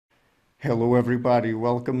Hello, everybody.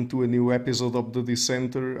 Welcome to a new episode of the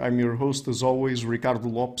Dissenter. I'm your host, as always, Ricardo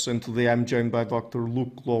Lopes, and today I'm joined by Dr.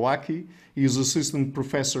 Luke Glowacki. He is assistant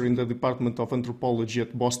professor in the Department of Anthropology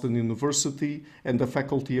at Boston University and a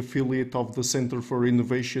faculty affiliate of the Center for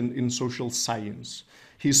Innovation in Social Science.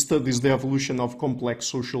 He studies the evolution of complex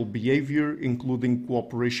social behavior, including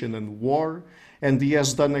cooperation and war, and he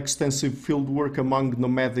has done extensive fieldwork among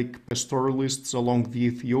nomadic pastoralists along the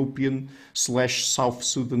Ethiopian/South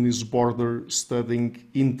Sudanese border, studying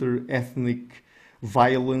inter-ethnic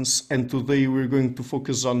violence. And today we're going to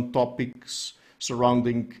focus on topics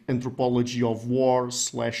surrounding anthropology of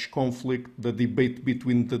war/conflict, the debate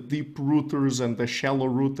between the deep rooters and the shallow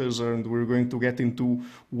rooters, and we're going to get into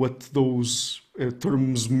what those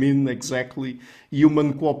terms mean exactly,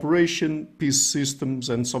 human cooperation, peace systems,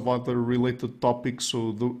 and some other related topics.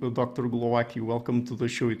 So, Dr. Glowacki, welcome to the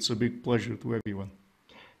show. It's a big pleasure to have you on.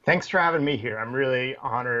 Thanks for having me here. I'm really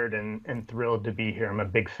honored and thrilled to be here. I'm a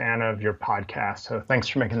big fan of your podcast, so thanks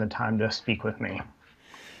for making the time to speak with me.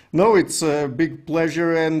 No, it's a big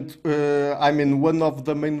pleasure, and one of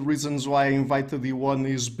the main reasons why I invited you on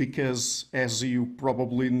is because, as you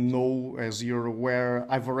probably know, as you're aware,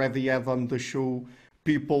 I've already had on the show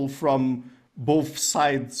people from both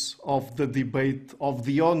sides of the debate, of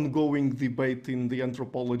the ongoing debate in the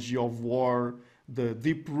anthropology of war, the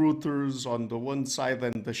deep rooters on the one side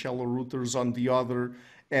and the shallow rooters on the other.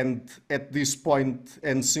 And at this point,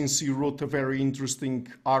 and since you wrote a very interesting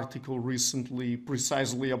article recently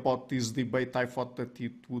precisely about this debate, I thought that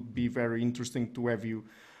it would be very interesting to have you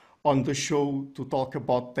on the show to talk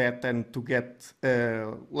about that and to get,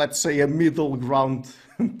 let's say, a middle ground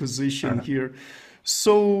position here.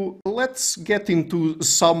 So let's get into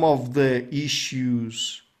some of the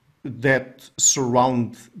issues that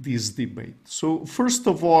surround this debate. So first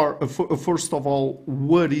of all,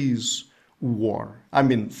 what is war? I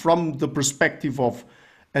mean, from the perspective of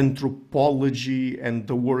anthropology and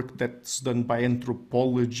the work that's done by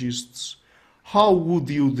anthropologists, how would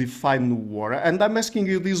you define war? And I'm asking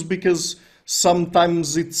you this because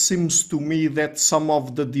sometimes it seems to me that some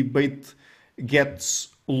of the debate gets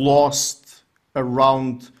lost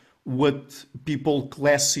around what people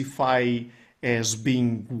classify as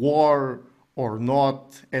being war or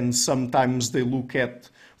not, and sometimes they look at,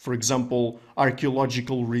 for example,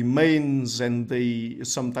 archaeological remains, and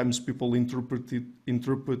sometimes people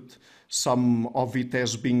interpret some of it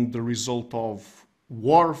as being the result of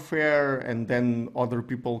warfare, and then other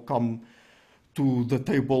people come to the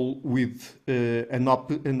table with an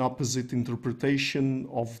opposite interpretation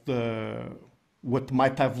of what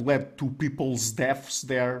might have led to people's deaths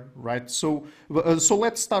there, right? So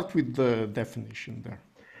let's start with the definition there.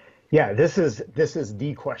 Yeah, this is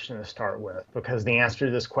the question to start with, because the answer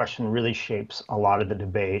to this question really shapes a lot of the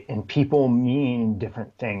debate, and people mean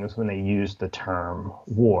different things when they use the term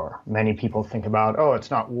war. Many people think about, oh, it's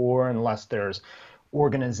not war unless there's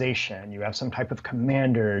organization, you have some type of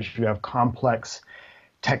commanders, you have complex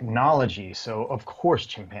technology. So of course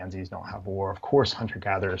chimpanzees don't have war, of course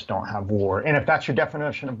hunter-gatherers don't have war. And if that's your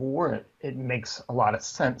definition of war, it makes a lot of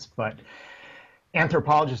sense. But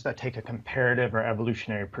anthropologists that take a comparative or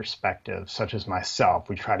evolutionary perspective, such as myself,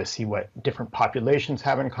 we try to see what different populations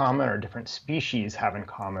have in common or different species have in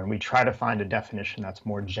common. We try to find a definition that's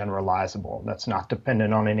more generalizable, that's not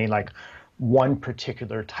dependent on any one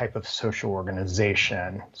particular type of social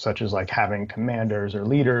organization, such as having commanders or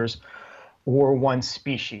leaders, or one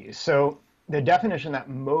species. So the definition that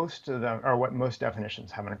most of them, or what most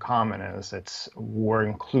definitions have in common, is war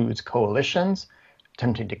includes coalitions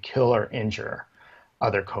attempting to kill or injure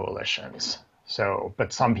other coalitions. So,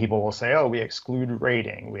 but some people will say, oh, we exclude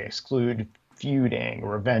raiding, we exclude feuding,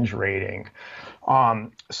 revenge raiding.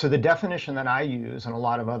 So the definition that I use and a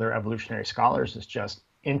lot of other evolutionary scholars is just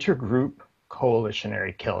intergroup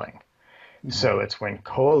coalitionary killing. Mm-hmm. So it's when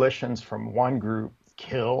coalitions from one group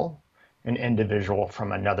kill an individual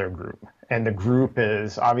from another group. And the group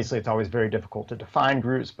is, obviously it's always very difficult to define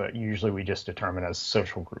groups, but usually we just determine as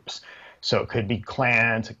social groups. So it could be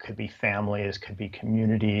clans, it could be families, it could be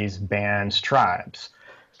communities, bands, tribes.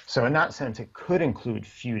 So in that sense, it could include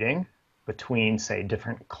feuding between, say,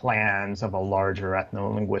 different clans of a larger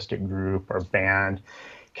ethno-linguistic group or band.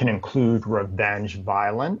 It can include revenge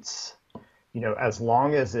violence, as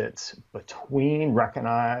long as it's between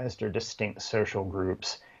recognized or distinct social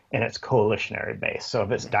groups and it's coalitionary based. So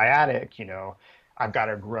if it's dyadic, I've got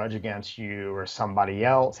a grudge against you or somebody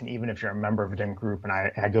else, and even if you're a member of a different group and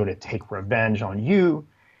I go to take revenge on you,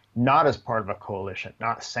 not as part of a coalition,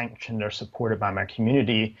 not sanctioned or supported by my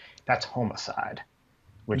community, that's homicide,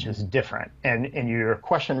 which is different. And your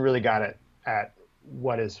question really got at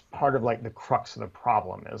what is part of like the crux of the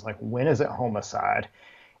problem is like when is it homicide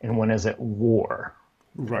and when is it war?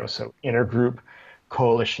 Right. So intergroup,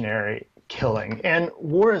 coalitionary killing. And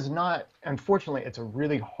war is not, unfortunately, it's a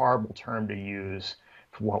really horrible term to use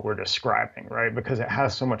for what we're describing, right? Because it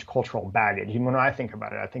has so much cultural baggage. Even when I think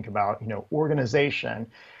about it, I think about, organization,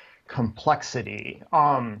 complexity.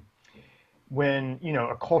 When,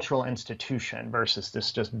 a cultural institution versus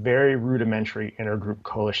this just very rudimentary intergroup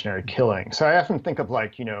coalitionary killing. So I often think of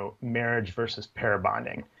like, marriage versus pair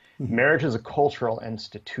bonding. Marriage is a cultural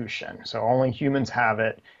institution, so only humans have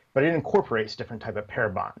it, but it incorporates different type of pair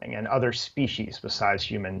bonding and other species besides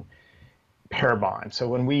human pair bond. So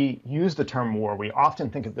when we use the term war, we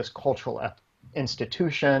often think of this cultural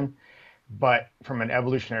institution, but from an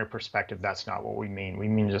evolutionary perspective, that's not what we mean. We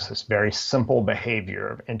mean just this very simple behavior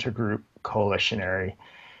of intergroup coalitionary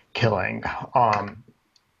killing.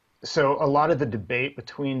 So a lot of the debate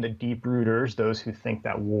between the deep rooters, those who think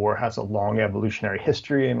that war has a long evolutionary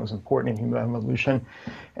history and was important in human evolution,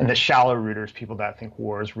 and the shallow rooters, people that think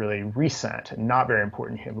war is really recent and not very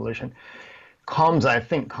important in evolution, comes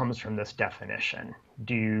from this definition.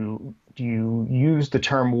 Do you use the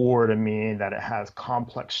term war to mean that it has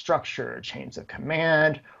complex structure, chains of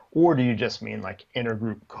command, or do you just mean like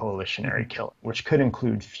intergroup coalitionary killing, which could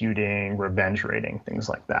include feuding, revenge raiding, things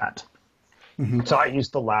like that? So I use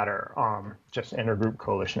the latter, just intergroup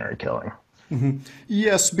coalitionary killing.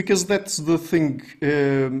 Yes, because that's the thing.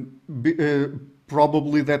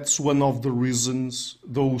 Probably that's one of the reasons,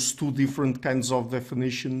 those two different kinds of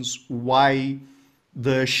definitions, why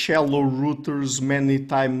the shallow rooters many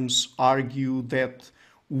times argue that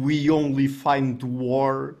we only find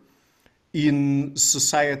war in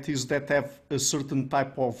societies that have a certain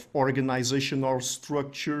type of organization or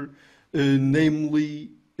structure,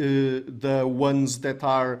 namely the ones that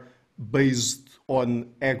are based on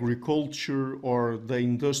agriculture or the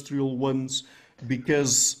industrial ones,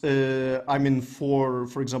 because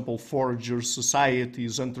for example, forager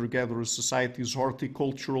societies, hunter-gatherer societies,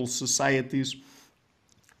 horticultural societies,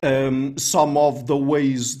 some of the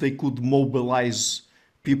ways they could mobilize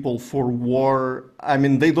people for war,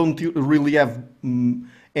 they don't really have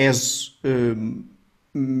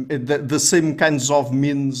the same kinds of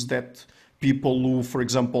means that people who, for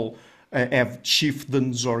example, have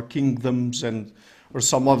chieftains or kingdoms or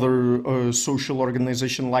some other social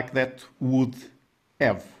organization like that would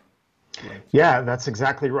have. Right. Yeah, that's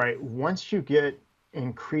exactly right. Once you get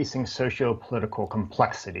increasing socio-political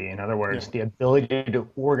complexity, in other Yeah. words, the ability to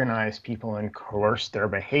organize people and coerce their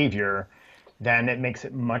behavior, then it makes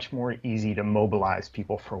it much more easy to mobilize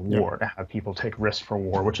people for Yeah. war, to have people take risks for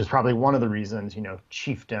war, which is probably one of the reasons,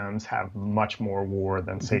 chiefdoms have much more war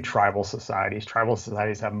than, say, tribal societies. Tribal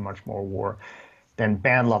societies have much more war than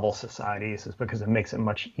band level societies, is because it makes it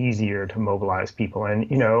much easier to mobilize people. And,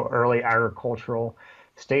 early agricultural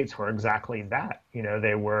states were exactly that.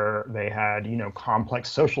 They had,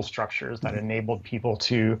 complex social structures that enabled people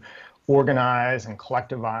to organize and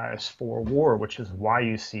collectivize for war, which is why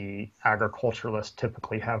you see agriculturalists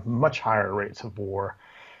typically have much higher rates of war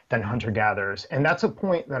than hunter-gatherers. And that's a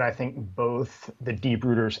point that I think both the deep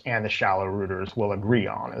rooters and the shallow rooters will agree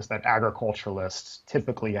on, is that agriculturalists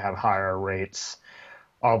typically have higher rates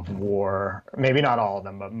of war, maybe not all of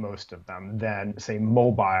them, but most of them, than, say,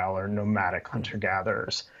 mobile or nomadic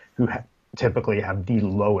hunter-gatherers who typically have the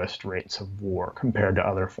lowest rates of war compared to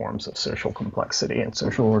other forms of social complexity and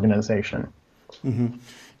social organization.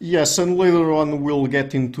 Yes, and later on we'll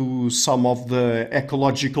get into some of the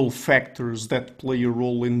ecological factors that play a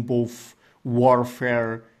role in both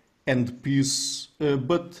warfare and peace.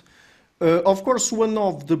 Of course, one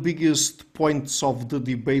of the biggest points of the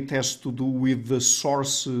debate has to do with the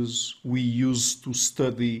sources we use to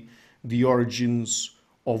study the origins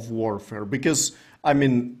of warfare. Because,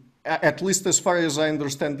 at least as far as I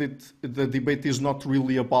understand it, the debate is not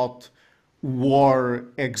really about war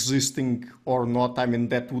existing or not.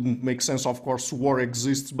 That wouldn't make sense. Of course, war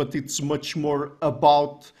exists, but it's much more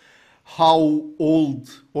about how old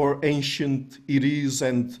or ancient it is,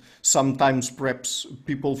 and sometimes perhaps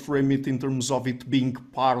people frame it in terms of it being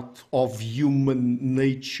part of human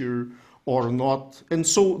nature or not. And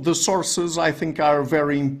so the sources, I think, are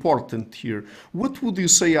very important here. What would you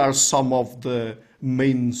say are some of the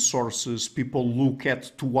main sources people look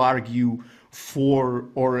at to argue for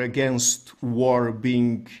or against war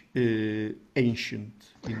being ancient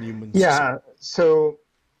in human society? Yeah, so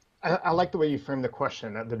I like the way you framed the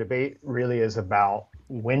question, that the debate really is about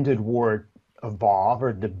when did war evolve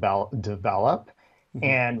or develop,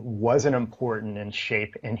 and was it important in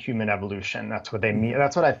shape in human evolution? That's what they mean.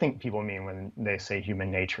 That's what I think people mean when they say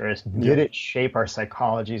human nature is, Yeah. did it shape our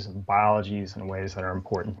psychologies and biologies in ways that are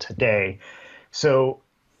important today? So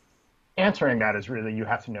answering that is really, you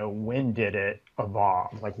have to know, when did it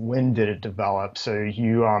evolve? Like, when did it develop? So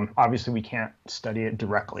you obviously we can't study it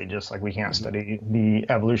directly, just like we can't study the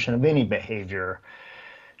evolution of any behavior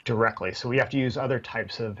directly. So we have to use other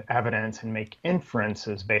types of evidence and make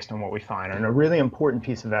inferences based on what we find. And a really important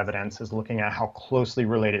piece of evidence is looking at how closely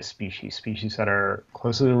related species that are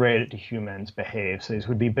closely related to humans behave. So these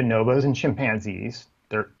would be bonobos and chimpanzees.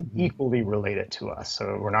 They're equally related to us.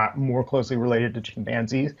 So we're not more closely related to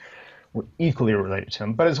chimpanzees. We're equally related to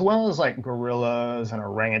them. But as well as like gorillas and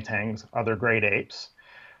orangutans, other great apes.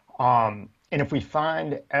 And if we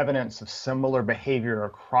find evidence of similar behavior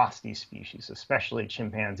across these species, especially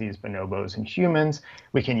chimpanzees, bonobos, and humans,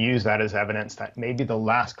 we can use that as evidence that maybe the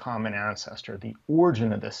last common ancestor, the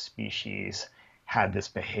origin of this species, had this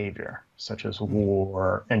behavior, such as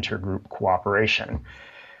war, intergroup cooperation.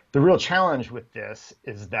 The real challenge with this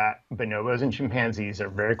is that bonobos and chimpanzees are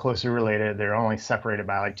very closely related. They're only separated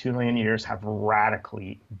by like 2 million years, have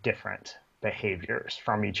radically different behaviors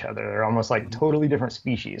from each other. They're almost like totally different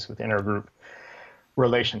species with intergroup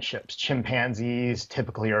relationships. Chimpanzees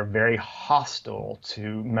typically are very hostile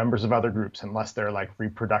to members of other groups unless they're like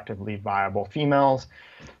reproductively viable females.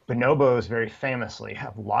 Bonobos very famously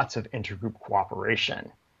have lots of intergroup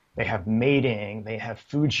cooperation. They have mating, they have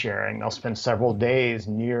food sharing, they'll spend several days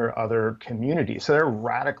near other communities. So they're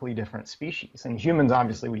radically different species. And humans,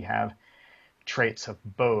 obviously, we have traits of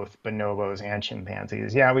both bonobos and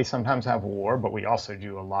chimpanzees. Yeah, we sometimes have war, but we also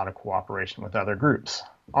do a lot of cooperation with other groups.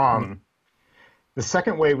 The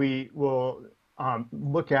second way we will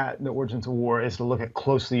look at the origins of war is to look at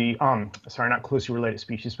closely, not closely related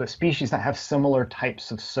species, but species that have similar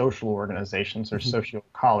types of social organizations or social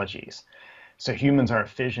ecologies. So humans are a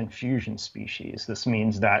fission-fusion species. This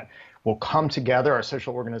means that we'll come together, our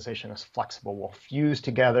social organization is flexible, we'll fuse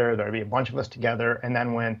together, there'll be a bunch of us together, and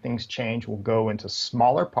then when things change, we'll go into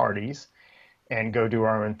smaller parties and go do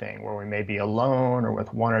our own thing, where we may be alone or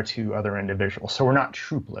with 1 or 2 other individuals. So we're not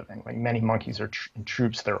troop living. Like many monkeys are in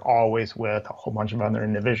troops, they're always with a whole bunch of other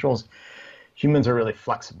individuals. Humans are really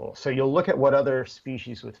flexible. So you'll look at what other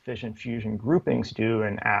species with fission-fusion groupings do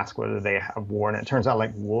and ask whether they have war. And it turns out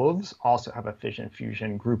like wolves also have a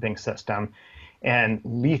fission-fusion grouping system. And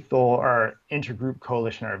lethal or intergroup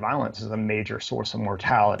coalitionary violence is a major source of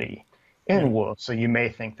mortality in wolves. So you may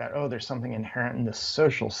think that, oh, there's something inherent in this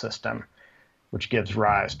social system which gives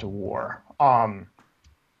rise to war.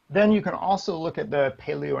 Then you can also look at the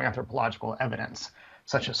paleoanthropological evidence,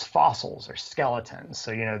 such as fossils or skeletons.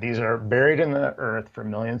 So, these are buried in the earth for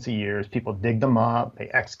millions of years. People dig them up, they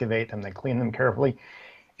excavate them, they clean them carefully.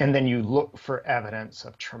 And then you look for evidence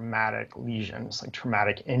of traumatic lesions, like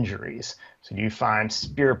traumatic injuries. So do you find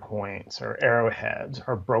spear points or arrowheads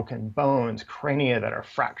or broken bones, crania that are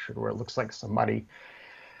fractured where it looks like somebody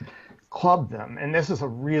clubbed them? And this is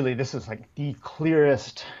like the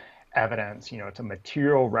clearest evidence. It's a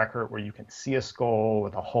material record where you can see a skull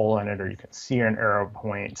with a hole in it, or you can see an arrow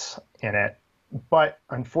points in it. But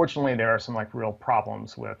unfortunately, there are some like real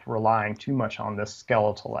problems with relying too much on this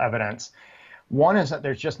skeletal evidence. One is that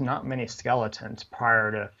there's just not many skeletons prior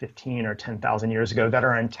to 15 or 10,000 years ago that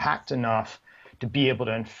are intact enough to be able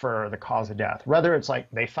to infer the cause of death. Whether it's like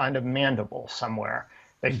they find a mandible somewhere,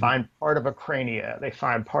 they find part of a crania, they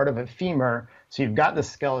find part of a femur. So you've got the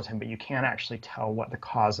skeleton, but you can't actually tell what the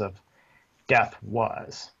cause of death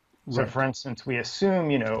was. Right. So for instance, we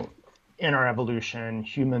assume, in our evolution,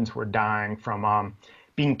 humans were dying from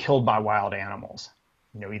being killed by wild animals,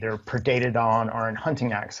 either predated on or in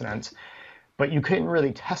hunting accidents. But you couldn't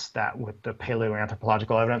really test that with the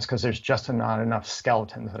paleoanthropological evidence because there's just not enough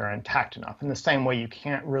skeletons that are intact enough. In the same way, you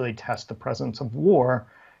can't really test the presence of war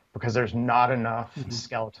because there's not enough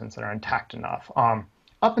skeletons that are intact enough.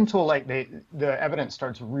 Up until like the evidence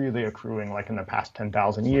starts really accruing like in the past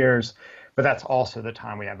 10,000 years, but that's also the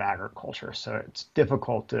time we have agriculture. So it's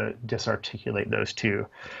difficult to disarticulate those two.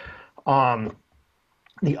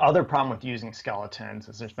 The other problem with using skeletons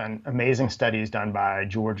is there's been amazing studies done by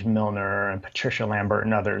George Milner and Patricia Lambert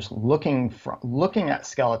and others looking at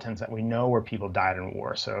skeletons that we know where people died in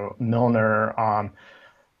war. So Milner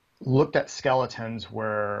looked at skeletons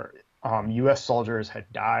where U.S. soldiers had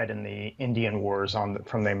died in the Indian Wars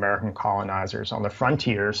from the American colonizers on the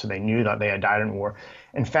frontier, so they knew that they had died in war,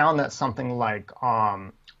 and found that something like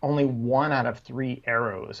only 1 out of 3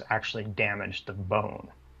 arrows actually damaged the bone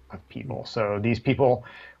of people. So these people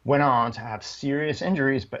went on to have serious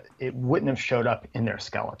injuries, but it wouldn't have showed up in their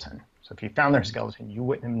skeleton. So So if you found their skeleton, you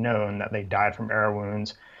wouldn't have known that they died from arrow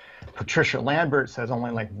wounds. Patricia Lambert says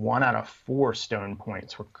only like 1 out of 4 stone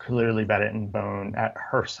points were clearly bedded in bone at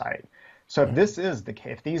her site. So if this is the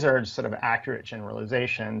case, if these are sort of accurate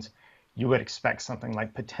generalizations, you would expect something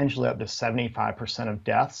like potentially up to 75% of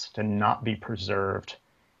deaths to not be preserved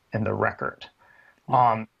in the record.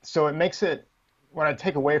 So it makes it, what I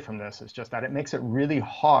take away from this is just that it makes it really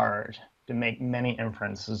hard to make many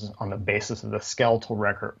inferences on the basis of the skeletal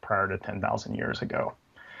record prior to 10,000 years ago.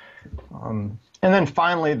 And then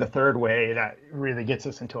finally, the third way that really gets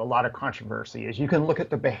us into a lot of controversy is you can look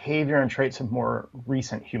at the behavior and traits of more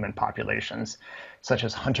recent human populations, such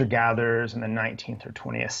as hunter-gatherers in the 19th or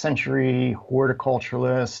 20th century,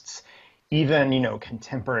 horticulturalists, even,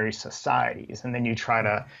 contemporary societies. And then you try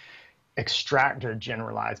to extract or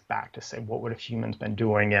generalize back to say, what would have humans been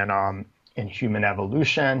doing in human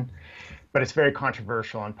evolution? But it's very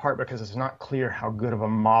controversial in part because it's not clear how good of a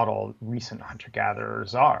model recent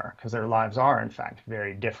hunter-gatherers are, because their lives are, in fact,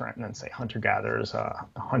 very different than, say, hunter-gatherers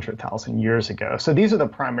 100,000 years ago. So these are the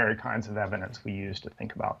primary kinds of evidence we use to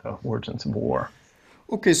think about the origins of war.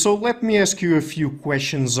 Okay, so let me ask you a few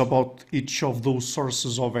questions about each of those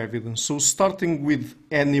sources of evidence. So starting with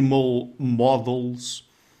animal models.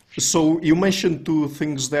 So you mentioned two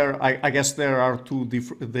things there. I guess they are two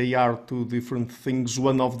different things.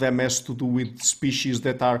 One of them has to do with species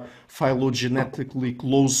that are phylogenetically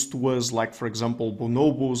close to us, like, for example,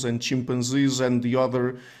 bonobos and chimpanzees, and the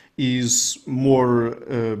other is more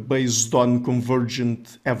based on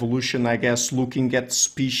convergent evolution, I guess, looking at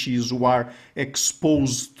species who are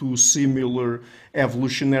exposed to similar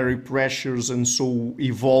evolutionary pressures and so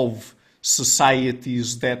evolve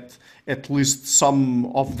societies that at least some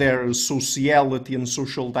of their sociality and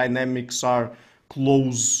social dynamics are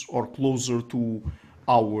close or closer to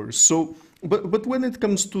ours. So, but when it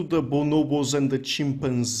comes to the bonobos and the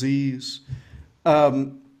chimpanzees,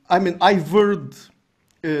 I've heard,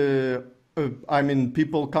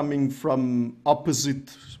 people coming from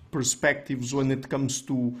opposite perspectives when it comes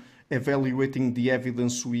to evaluating the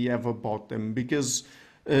evidence we have about them, because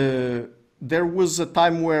there was a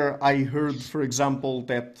time where I heard, for example,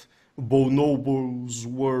 that bonobos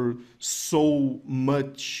were so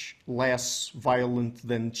much less violent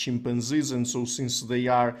than chimpanzees, and so since they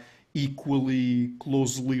are equally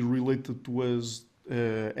closely related to us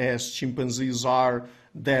as chimpanzees are,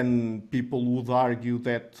 then people would argue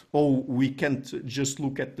that, oh, we can't just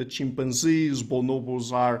look at the chimpanzees,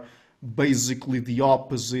 bonobos are basically the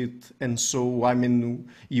opposite, and so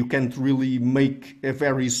you can't really make a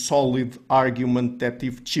very solid argument that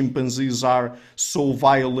if chimpanzees are so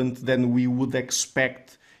violent, then we would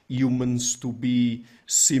expect humans to be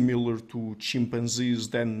similar to chimpanzees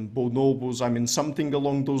than bonobos. Something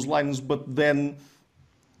along those lines. But then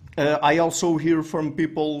I also hear from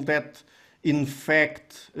people that in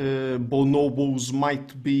fact bonobos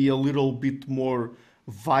might be a little bit more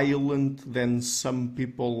violent than some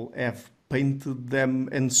people have painted them,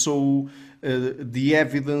 and so the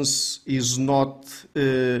evidence is not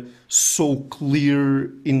so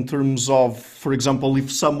clear in terms of, for example,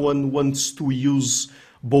 if someone wants to use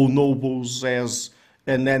bonobos as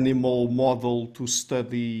an animal model to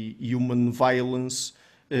study human violence,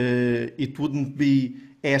 it wouldn't be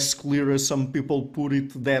as clear as some people put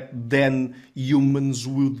it that then humans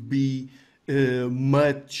would be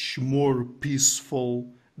much more peaceful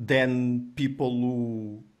than people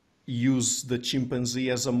who use the chimpanzee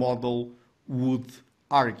as a model would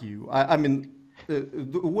argue.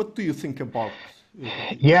 What do you think about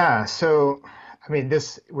it? Yeah, so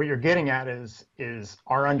what you're getting at is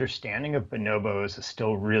our understanding of bonobos is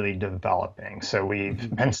still really developing. So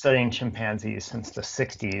we've been studying chimpanzees since the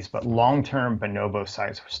 60s, but long-term bonobo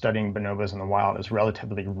sites, studying bonobos in the wild, is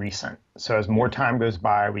relatively recent. So as more time goes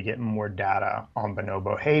by, we get more data on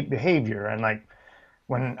bonobo behavior. And like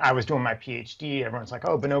when I was doing my PhD, everyone's like,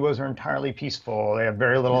 oh, bonobos are entirely peaceful. They have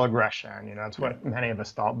very little aggression. That's what many of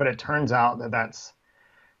us thought. But it turns out that that's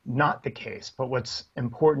not the case. But what's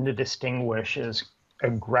important to distinguish is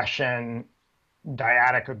aggression,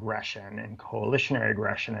 dyadic aggression, and coalitionary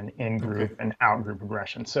aggression, and in-group and out-group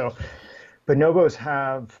aggression. So bonobos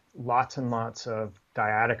have lots and lots of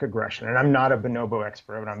dyadic aggression. And I'm not a bonobo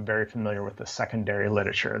expert, but I'm very familiar with the secondary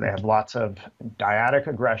literature. They have lots of dyadic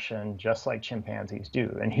aggression, just like chimpanzees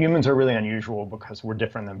do. And humans are really unusual because we're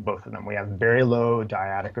different than both of them. We have very low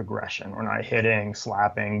dyadic aggression. We're not hitting,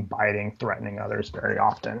 slapping, biting, threatening others very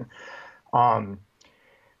often.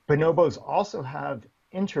 Bonobos also have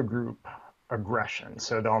intergroup aggression.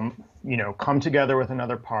 So they'll, come together with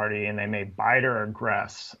another party and they may bite or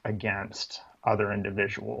aggress against other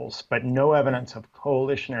individuals, but no evidence of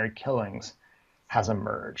coalitionary killings has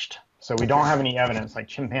emerged. So we don't have any evidence like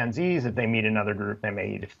chimpanzees, if they meet another group, they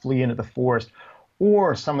may either flee into the forest,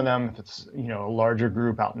 or some of them, if it's, a larger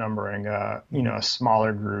group outnumbering a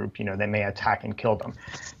smaller group, they may attack and kill them.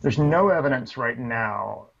 There's no evidence right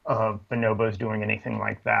now of bonobos doing anything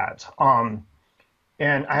like that.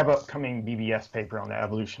 And I have an upcoming BBS paper on the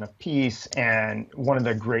evolution of peace. And one of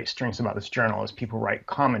the great strengths about this journal is people write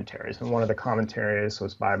commentaries. And one of the commentaries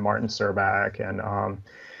was by Martin Serback and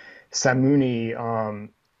Samuni.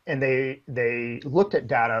 And they looked at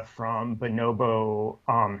data from bonobo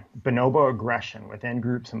aggression within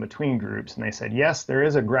groups and between groups. And they said, yes, there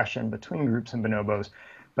is aggression between groups and bonobos,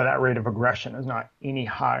 but that rate of aggression is not any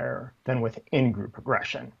higher than within group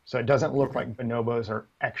aggression. So it doesn't look like bonobos are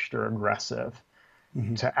extra aggressive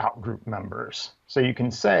to outgroup members. So you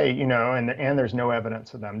can say, and there's no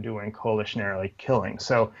evidence of them doing coalitionarily killing.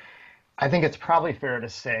 So I think it's probably fair to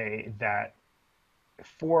say that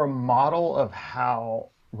for a model of how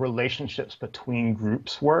relationships between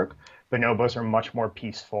groups work, bonobos are much more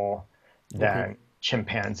peaceful than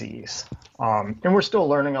chimpanzees. And we're still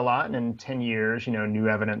learning a lot. And in 10 years, new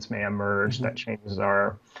evidence may emerge that changes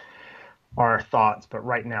our thoughts. But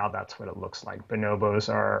right now, that's what it looks like. Bonobos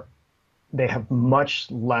they have much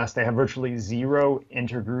less, they have virtually zero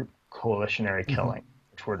intergroup coalitionary killing,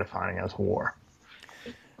 which we're defining as war.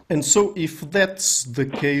 And so if that's the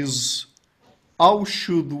case, how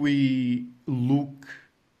should we look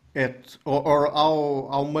at, or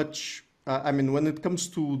how much, when it comes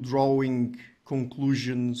to drawing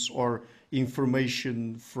conclusions or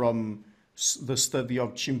information from the study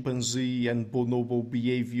of chimpanzee and bonobo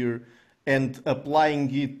behavior and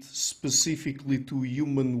applying it specifically to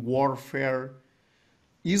human warfare,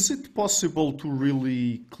 is it possible to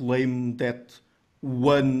really claim that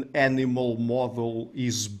one animal model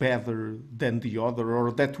is better than the other,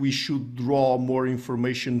 or that we should draw more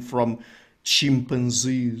information from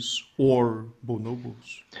chimpanzees or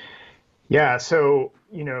bonobos? Yeah, so,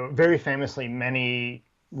 very famously, many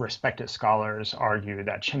respected scholars argue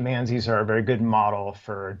that chimpanzees are a very good model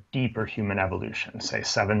for deeper human evolution, say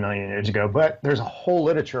 7 million years ago. But there's a whole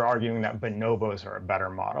literature arguing that bonobos are a better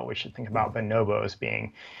model. We should think about bonobos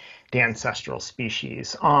being the ancestral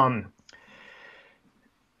species.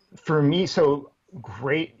 For me, so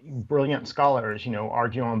great, brilliant scholars,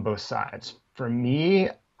 argue on both sides. For me,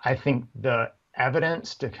 I think the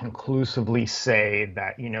evidence to conclusively say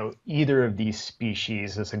that, either of these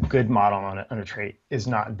species is a good model on a trait is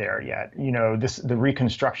not there yet. The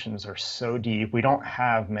reconstructions are so deep. We don't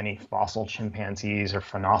have many fossil chimpanzees or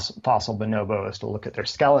fossil bonobos to look at their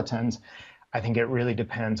skeletons. I think it really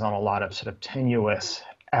depends on a lot of sort of tenuous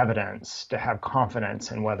evidence to have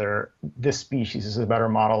confidence in whether this species is a better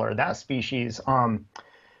model or that species.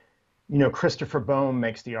 Christopher Bohm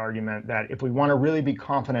makes the argument that if we want to really be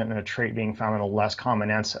confident in a trait being found in a less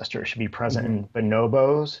common ancestor, it should be present in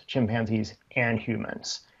bonobos, chimpanzees, and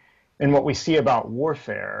humans. And what we see about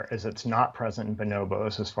warfare is it's not present in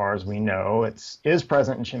bonobos as far as we know. It is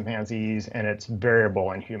present in chimpanzees, and it's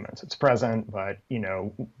variable in humans. It's present, but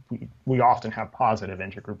we often have positive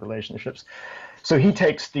intergroup relationships. So he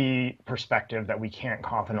takes the perspective that we can't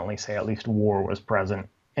confidently say at least war was present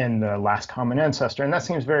in the last common ancestor, and that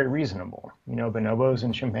seems very reasonable. Bonobos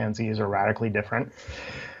and chimpanzees are radically different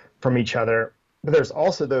from each other. But there's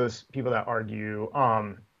also those people that argue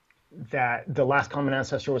that the last common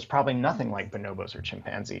ancestor was probably nothing like bonobos or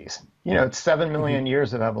chimpanzees. It's 7 million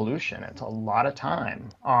years of evolution. It's a lot of time.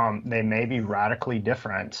 They may be radically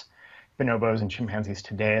different, bonobos and chimpanzees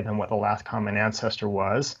today, than what the last common ancestor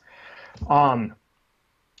was.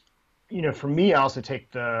 For me, I also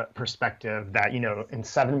take the perspective that, in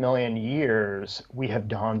 7 million years, we have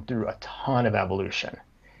gone through a ton of evolution.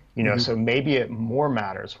 So maybe it more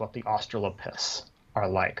matters what the Australopiths are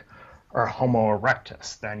like, or Homo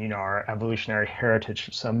erectus, than, our evolutionary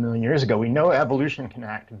heritage 7 million years ago. We know evolution can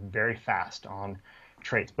act very fast on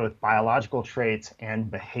traits, both biological traits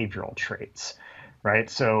and behavioral traits, right?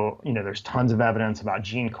 So, there's tons of evidence about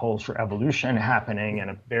gene culture evolution happening in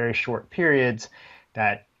a very short periods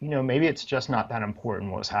that, maybe it's just not that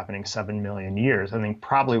important what was happening 7 million years. I think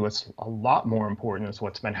probably what's a lot more important is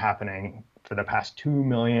what's been happening for the past 2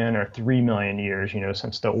 million or 3 million years,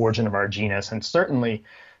 since the origin of our genus, and certainly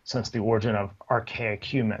since the origin of archaic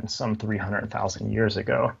humans some 300,000 years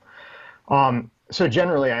ago. So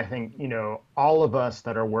generally, I think, all of us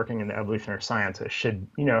that are working in the evolutionary sciences should,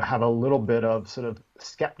 have a little bit of sort of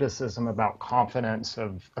skepticism about confidence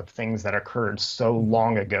of things that occurred so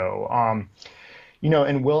long ago.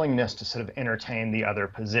 And willingness to sort of entertain the other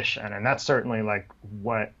position. And that's certainly like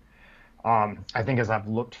what I think as I've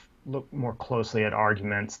looked look more closely at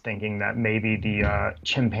arguments thinking that maybe the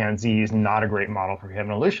chimpanzee is not a great model for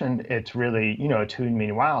evolution, it's really, to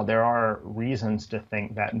me, wow, there are reasons to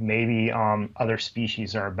think that maybe other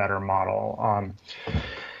species are a better model.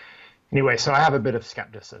 Anyway, so I have a bit of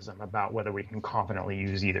skepticism about whether we can confidently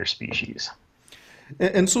use either species.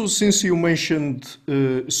 And so, since you mentioned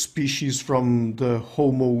species from the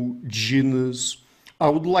Homo genus, I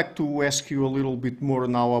would like to ask you a little bit more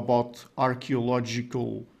now about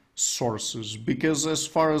archaeological sources, because as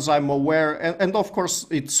far as I'm aware, and of course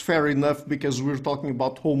it's fair enough because we're talking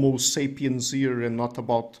about Homo sapiens here and not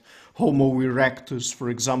about Homo erectus, for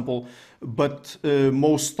example, but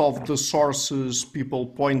most of the sources people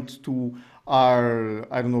point to are,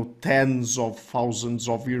 I don't know, tens of thousands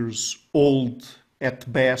of years old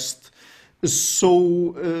at best.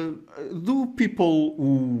 So, do people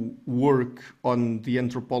who work on the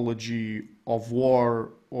anthropology of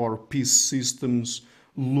war or peace systems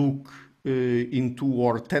look into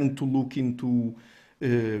or tend to look into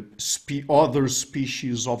other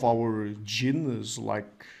species of our genus,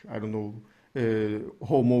 like, I don't know,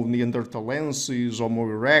 Homo neanderthalensis, Homo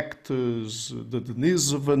erectus, the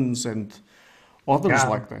Denisovans, and others Yeah,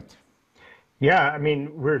 like that? yeah. I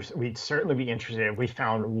mean, we'd certainly be interested if we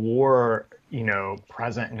found war,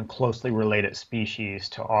 present in closely related species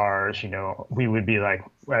to ours. We would be like,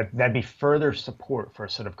 that'd be further support for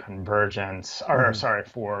sort of convergence, or Hmm. sorry,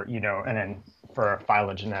 for and then for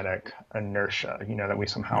phylogenetic inertia, that we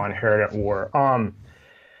somehow Yeah. inherit at war.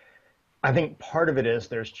 I think part of it is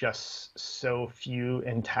there's just so few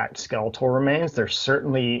intact skeletal remains. There's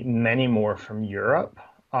certainly many more from Europe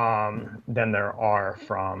than there are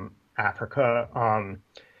from Africa.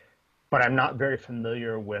 But I'm not very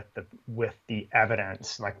familiar with the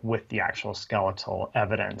evidence, like with the actual skeletal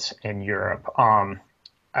evidence in Europe.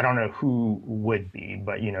 I don't know who would be,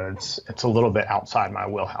 but it's a little bit outside my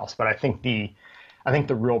wheelhouse. But I think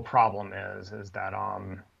the real problem is that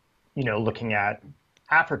looking at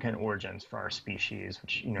African origins for our species,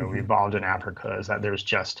 which we Hmm. evolved in Africa, is that there's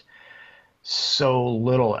just so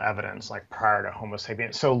little evidence like prior to Homo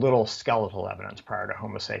sapiens, so little skeletal evidence prior to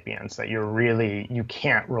Homo sapiens that you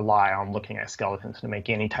can't rely on looking at skeletons to make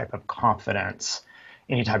any type of confident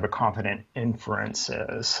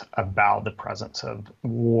inferences about the presence of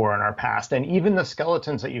war in our past. And even the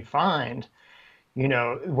skeletons that you find,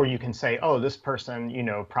 where you can say, oh, this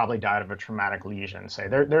person, probably died of a traumatic lesion. Say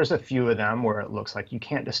there's a few of them where it looks like you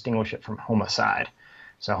can't distinguish it from homicide.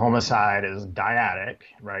 So homicide is dyadic,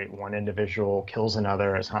 right? One individual kills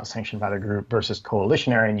another. It's not sanctioned by the group versus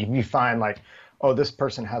coalitionary. And you find like, oh, this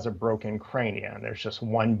person has a broken cranium. And there's just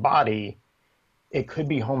one body. It could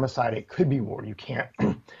be homicide. It could be war. You can't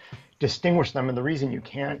distinguish them. And the reason you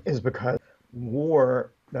can't is because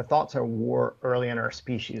the thoughts of war early in our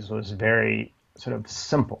species was very sort of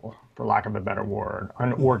simple, for lack of a better word,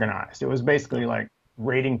 unorganized. It was basically like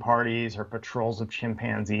raiding parties or patrols of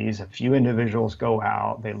chimpanzees. A few individuals go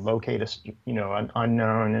out, they locate an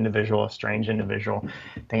unknown individual, a strange individual,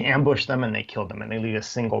 they ambush them and they kill them, and they leave a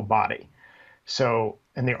single body. So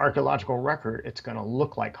in the archaeological record, it's going to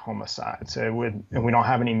look like homicide. And we don't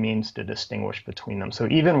have any means to distinguish between them. So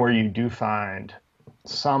even where you do find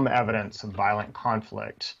some evidence of violent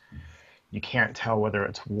conflict, you can't tell whether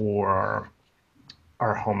it's war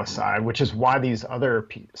or homicide, which is why these other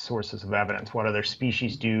sources of evidence, what other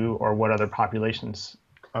species do or what other populations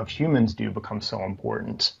of humans do, become so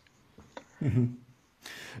important.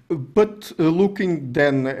 But looking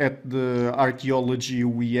then at the archaeology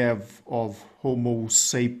we have of Homo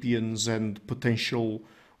sapiens and potential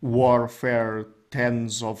warfare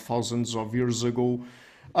tens of thousands of years ago,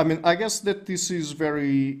 I mean, I guess that this is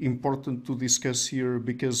very important to discuss here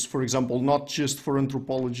because, for example, not just for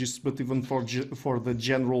anthropologists, but even for the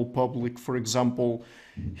general public, for example,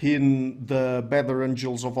 in the Better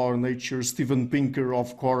Angels of Our Nature, Steven Pinker,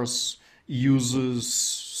 of course, uses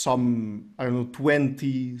some, I don't know,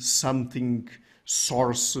 20 something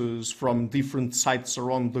sources from different sites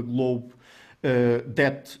around the globe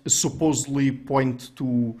that supposedly point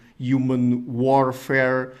to human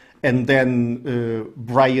warfare. And then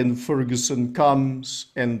Brian Ferguson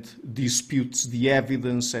comes and disputes the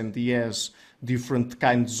evidence, and he has different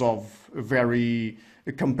kinds of very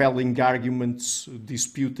compelling arguments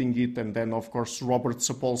disputing it. And then, of course, Robert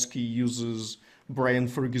Sapolsky uses Brian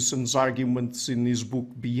Ferguson's arguments in his book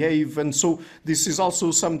Behave. And so this is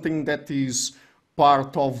also something that is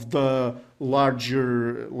part of the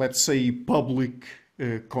larger, let's say, public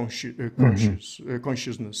Mm-hmm.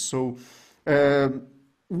 consciousness. So, um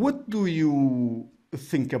what do you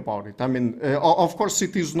think about it. I mean, of course,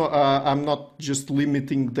 it is not. I'm not just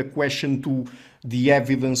limiting the question to the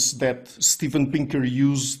evidence that Steven Pinker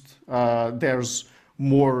used. There's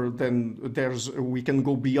more than there's. We can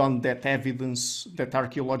go beyond that evidence, that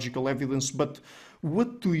archaeological evidence. But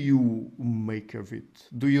what do you make of it?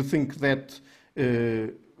 Do you think that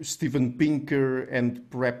Steven Pinker and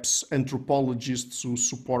perhaps anthropologists who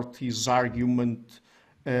support his argument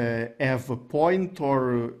have a point,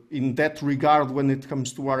 or in that regard, when it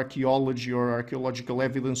comes to archaeology or archaeological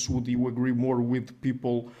evidence, would you agree more with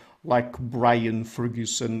people like Brian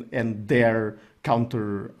Ferguson and their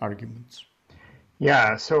counter arguments?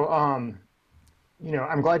 Yeah, so I'm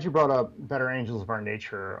glad you brought up Better Angels of Our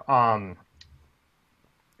Nature,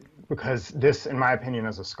 because this, in my opinion,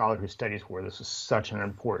 as a scholar who studies war, this is such an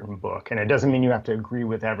important book, and it doesn't mean you have to agree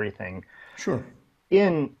with everything Sure.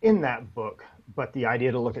 in that book, but the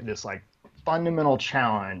idea to look at this like fundamental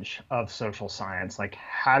challenge of social science, like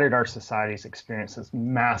how did our societies experience this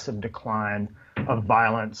massive decline of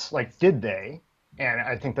violence? Like, did they? And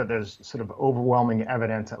I think that there's sort of overwhelming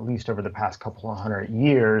evidence, at least over the past couple of 100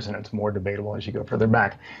 years, and it's more debatable as you go further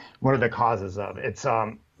back. What are the causes of? It's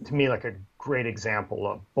to me like a great example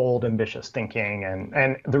of bold, ambitious thinking,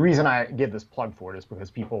 and the reason I give this plug for it is because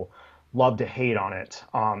people love to hate on it,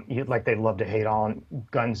 like they love to hate on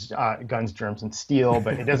guns, germs, and steel.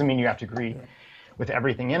 But it doesn't mean you have to agree with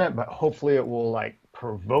everything in it. But hopefully, it will like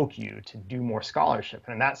provoke you to do more scholarship.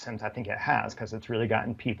 And in that sense, I think it has, because it's really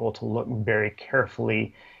gotten people to look very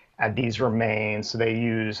carefully at these remains.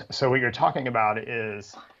 So what you're talking about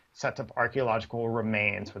is sets of archaeological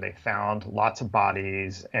remains where they found lots of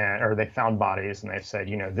bodies, or they found bodies and they said,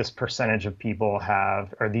 this percentage of people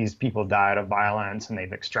or these people died of violence, and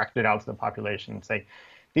they've extracted out to the population and say,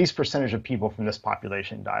 these percentage of people from this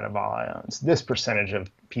population died of violence. This percentage of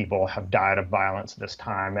people have died of violence this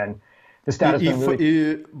time. And this data has been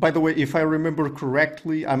really... By the way, if I remember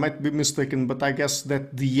correctly, I might be mistaken, but I guess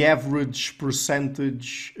that the average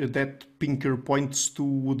percentage that Pinker points to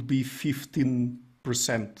would be 15%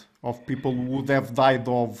 of people who would have died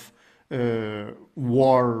of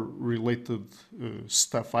war-related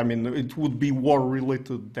stuff. I mean, it would be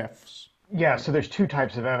war-related deaths. Yeah, so there's two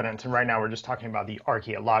types of evidence, and right now we're just talking about the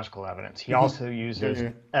archaeological evidence. He also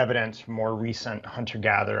uses evidence from more recent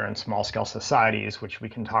hunter-gatherer and small-scale societies, which we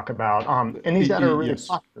can talk about. And these data are really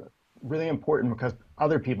popular, really important, because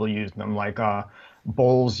other people use them, like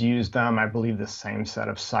Bowles used them, I believe, the same set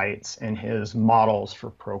of sites in his models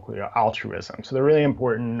for procreal altruism. So they're really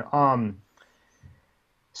important.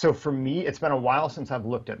 So for me, it's been a while since I've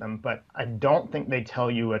looked at them, but I don't think they tell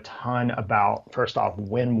you a ton about, first off,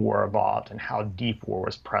 when war evolved and how deep war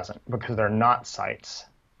was present, because they're not sites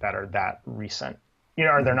that are that recent,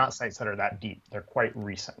 or they're not sites that are that deep. They're quite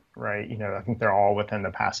recent, right? I think they're all within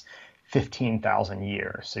the past 15,000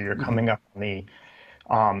 years. So you're coming up on the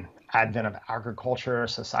advent of agriculture.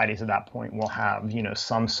 Societies at that point will have,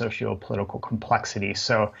 some socio-political complexity.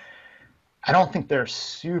 So I don't think they're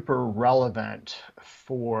super relevant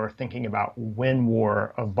for thinking about when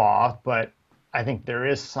war evolved, but I think there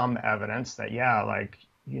is some evidence that, I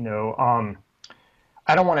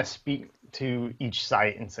don't want to speak to each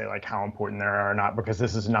site and say like how important they are or not, because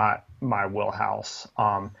this is not my wheelhouse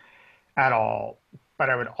at all. But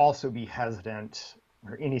I would also be hesitant,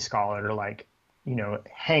 or any scholar, to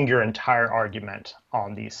hang your entire argument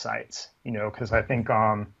on these sites, because I think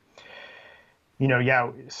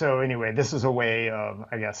so anyway, this is a way of,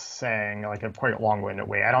 I guess, saying, like, a quite long-winded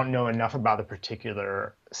way. I don't know enough about the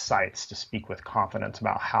particular sites to speak with confidence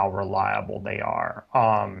about how reliable they are.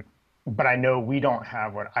 But I know we don't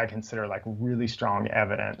have what I consider like really strong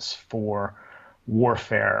evidence for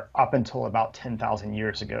warfare up until about 10,000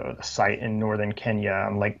 years ago. The site in northern Kenya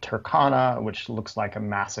on Lake Turkana, which looks like a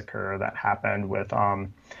massacre that happened with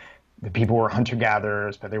the people were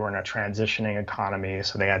hunter-gatherers, but they were in a transitioning economy,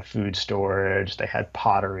 so they had food storage, they had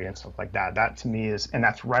pottery and stuff like that. That to me is, and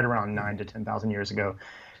that's right around 9 to 10,000 years ago,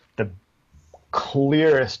 the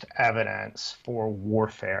clearest evidence for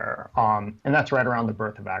warfare, and that's right around the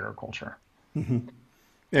birth of agriculture. And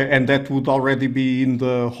that would already be in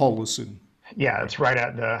the Holocene. Yeah, it's right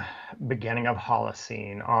at the beginning of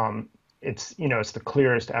Holocene. It's the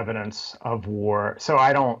clearest evidence of war. So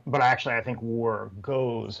I think war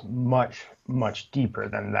goes much, much deeper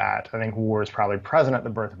than that. I think war is probably present at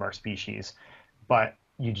the birth of our species, but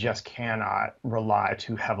you just cannot rely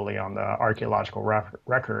too heavily on the archaeological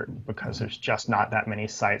record, because there's just not that many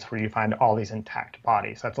sites where you find all these intact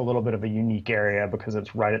bodies. That's a little bit of a unique area because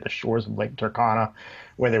it's right at the shores of Lake Turkana,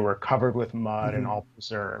 where they were covered with mud and all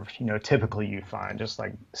preserved. Typically you find just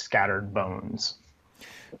like scattered bones.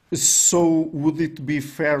 So, would it be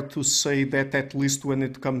fair to say that at least when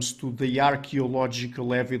it comes to the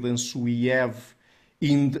archaeological evidence we have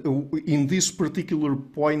in this particular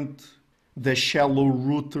point, the shallow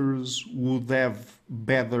rooters would have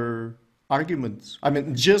better arguments? I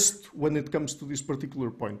mean, just when it comes to this particular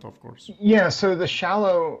point, of course. Yeah, so the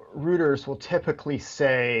shallow rooters will typically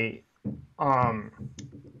say, um,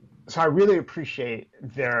 so I really appreciate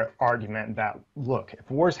their argument that, look, if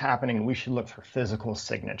war's happening, we should look for physical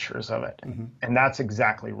signatures of it. And that's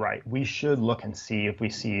exactly right. We should look and see if we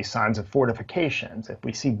see signs of fortifications, if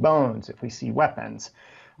we see bones, if we see weapons.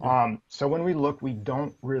 So when we look, we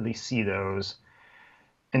don't really see those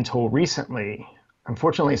until recently,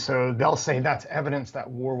 unfortunately. So they'll say that's evidence that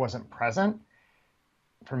war wasn't present.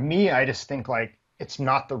 For me, I just think like it's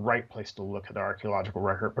not the right place to look at the archaeological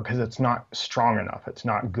record because it's not strong enough. It's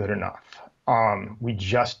not good enough. We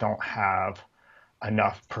just don't have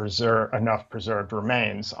enough preserved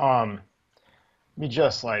remains. Let me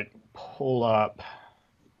just like pull up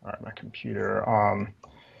my computer.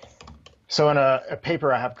 So in a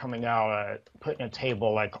paper I have coming out, I put in a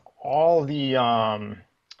table like all the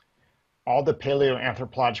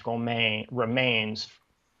paleoanthropological remains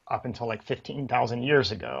up until like 15,000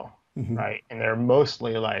 years ago, right? And they're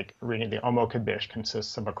mostly like reading the Homo kabish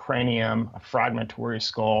consists of a cranium, a fragmentary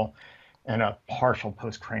skull, and a partial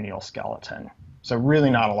postcranial skeleton. So really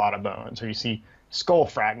not a lot of bones. Or you see skull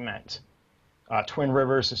fragment. Twin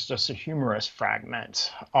Rivers is just a humerus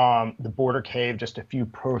fragment. The Border Cave, just a few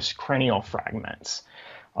postcranial fragments.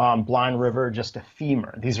 Blind River, just a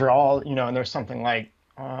femur. These are all, and there's something like,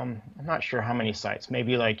 I'm not sure how many sites,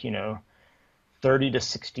 maybe like, 30 to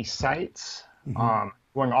 60 sites,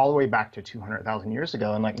 going all the way back to 200,000 years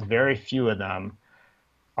ago. And like very few of them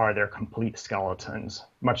are their complete skeletons,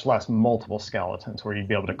 much less multiple skeletons where you'd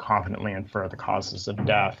be able to confidently infer the causes of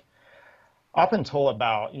death. Up until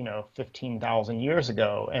about 15,000 years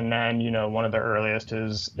ago, and then one of the earliest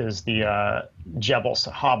is the Jebel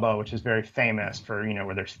Sahaba, which is very famous for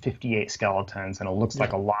where there's 58 skeletons, and it looks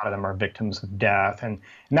like a lot of them are victims of death, and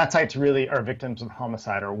that site's really are victims of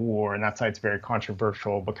homicide or war, and that site's very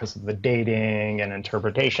controversial because of the dating and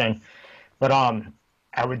interpretation. But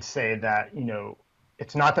I would say that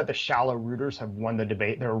it's not that the shallow rooters have won the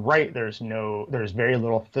debate. They're right. There's very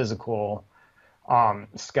little physical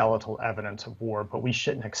skeletal evidence of war, but we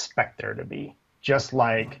shouldn't expect there to be. Just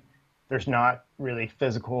like there's not really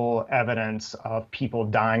physical evidence of people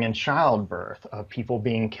dying in childbirth, of people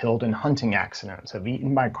being killed in hunting accidents, of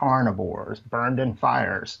eaten by carnivores, burned in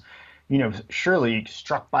fires, surely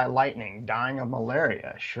struck by lightning, dying of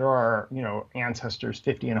malaria. Sure, ancestors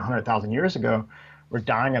 50 and 100,000 years ago were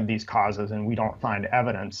dying of these causes, and we don't find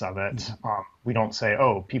evidence of it. We don't say,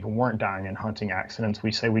 oh, people weren't dying in hunting accidents.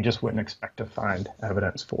 We say we just wouldn't expect to find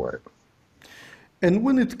evidence for it. And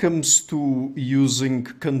when it comes to using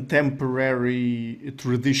contemporary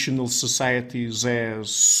traditional societies as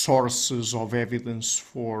sources of evidence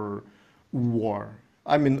for war,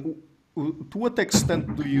 I mean, to what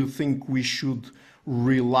extent do you think we should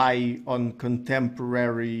rely on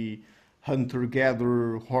contemporary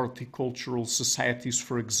hunter-gatherer horticultural societies,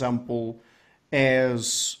 for example,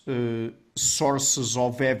 as sources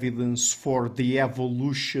of evidence for the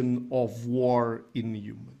evolution of war in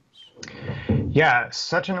humans? Yeah,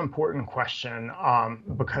 such an important question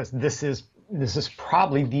because this is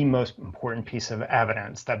probably the most important piece of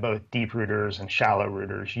evidence that both deep rooters and shallow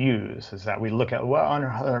rooters use, is that we look at what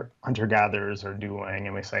hunter-gatherers are doing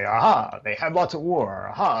and we say, aha, they have lots of war,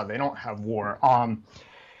 aha, they don't have war.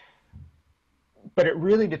 But it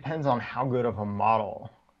really depends on how good of a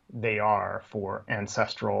model they are for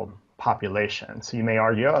ancestral populations. So you may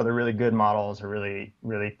argue, oh, they're really good models or really,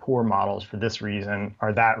 really poor models for this reason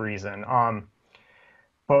or that reason.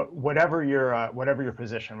 But whatever your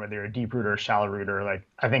position, whether you're a deep rooter or shallow rooter, like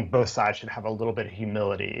I think both sides should have a little bit of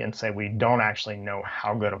humility and say we don't actually know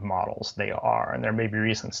how good of models they are, and there may be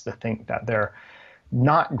reasons to think that they're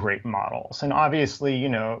not great models. And obviously,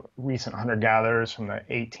 recent hunter-gatherers from the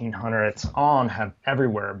 1800s on have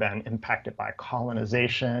everywhere been impacted by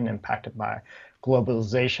colonization, impacted by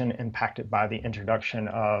globalization, impacted by the introduction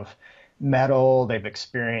of metal. They've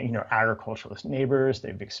experienced, agriculturalist neighbors.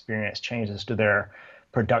 They've experienced changes to their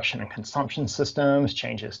production and consumption systems,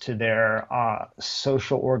 changes to their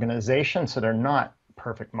social organization. So they're not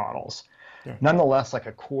perfect models. Yeah. Nonetheless, like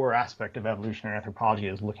a core aspect of evolutionary anthropology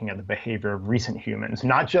is looking at the behavior of recent humans,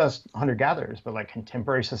 not just hunter-gatherers, but like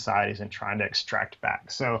contemporary societies and trying to extract back.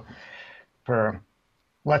 So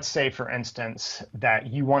let's say, for instance, that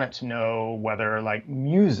you wanted to know whether like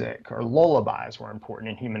music or lullabies were important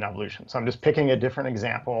in human evolution. So I'm just picking a different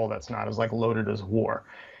example that's not as like loaded as war.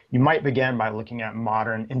 You might begin by looking at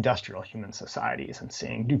modern industrial human societies and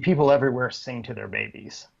seeing, do people everywhere sing to their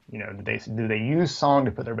babies? Do they use song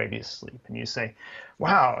to put their babies to sleep? And you say,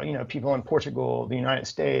 wow, people in Portugal, the United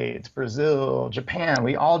States, Brazil, Japan,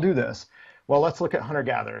 we all do this. Well, let's look at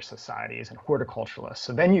hunter-gatherer societies and horticulturalists.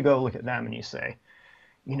 So then you go look at them and you say,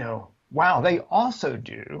 wow, they also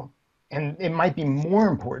do. And it might be more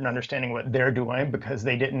important understanding what they're doing because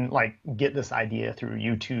they didn't get this idea through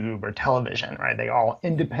YouTube or television, right? They all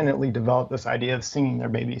independently developed this idea of singing their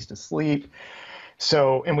babies to sleep.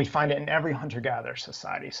 So, and we find it in every hunter-gatherer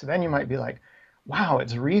society. So then you might be like, wow,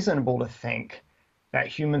 it's reasonable to think that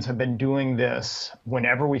humans have been doing this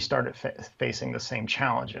whenever we started facing the same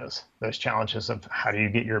challenges, those challenges of how do you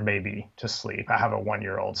get your baby to sleep? I have a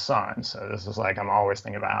 1-year-old son, so this is I'm always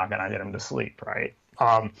thinking about how can I get him to sleep, right?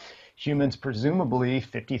 Humans presumably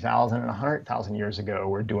 50,000 and 100,000 years ago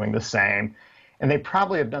were doing the same, and they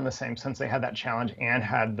probably have done the same since they had that challenge and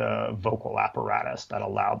had the vocal apparatus that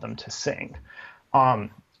allowed them to sing. And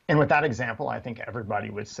with that example, I think everybody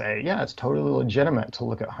would say, yeah, it's totally legitimate to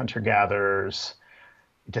look at hunter-gatherers,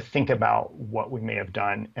 to think about what we may have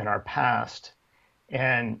done in our past.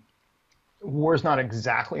 And war is not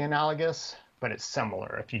exactly analogous, but it's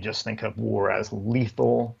similar. If you just think of war as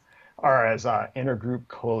lethal or as intergroup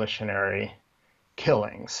coalitionary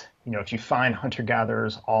killings, if you find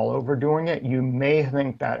hunter-gatherers all over doing it, you may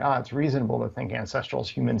think that it's reasonable to think ancestral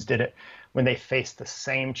humans did it when they faced the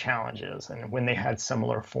same challenges and when they had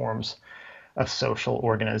similar forms of social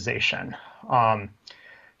organization.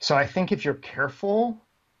 So I think if you're careful,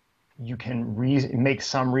 you can make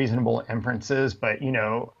some reasonable inferences, but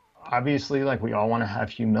obviously, we all want to have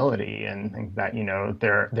humility and think that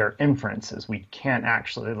they're inferences. We can't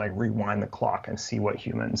actually rewind the clock and see what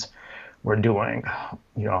humans were doing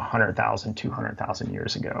 100,000, 200,000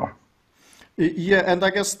 years ago. Yeah, and I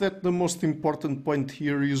guess that the most important point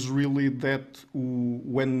here is really that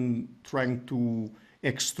when trying to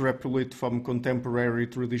extrapolate from contemporary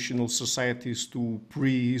traditional societies to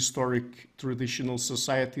prehistoric traditional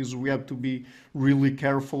societies, we have to be really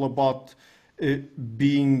careful about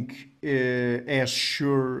being as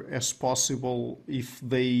sure as possible if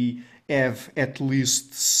they have at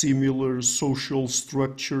least similar social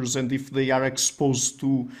structures and if they are exposed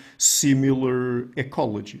to similar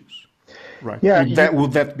ecologies. Right. Yeah,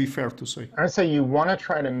 Would that be fair to say? I'd say you want to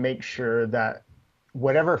try to make sure that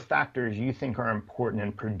whatever factors you think are important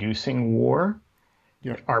in producing war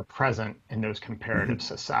Yeah. are present in those comparative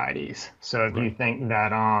societies. So if you Right. think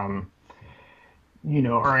that our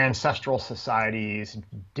ancestral societies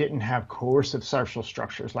didn't have coercive social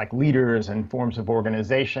structures like leaders and forms of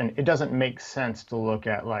organization, it doesn't make sense to look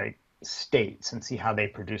at states and see how they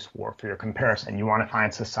produce war for your comparison. You want to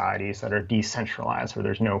find societies that are decentralized where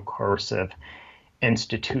there's no coercive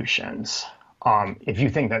institutions. If you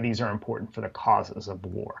think that these are important for the causes of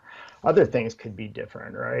war. Other things could be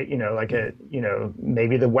different, right?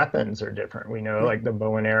 Maybe the weapons are different. We know the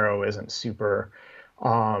bow and arrow isn't super,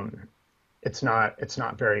 it's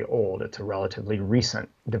not very old. It's a relatively recent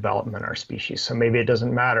development in our species. So maybe it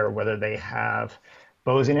doesn't matter whether they have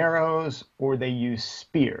bows and arrows or they use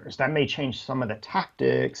spears. That may change some of the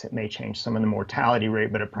tactics. It may change some of the mortality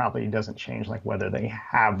rate, but it probably doesn't change whether they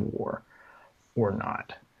have war or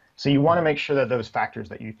not. So you want to make sure that those factors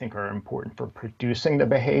that you think are important for producing the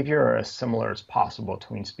behavior are as similar as possible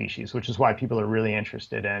between species, which is why people are really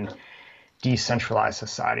interested in decentralized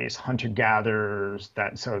societies, hunter-gatherers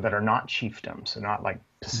that are not chiefdoms, so not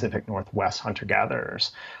Pacific Northwest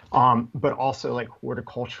hunter-gatherers, but also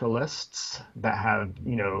horticulturalists that have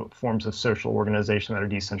forms of social organization that are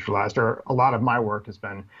decentralized. Or a lot of my work has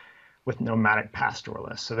been with nomadic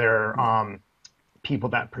pastoralists. So they're people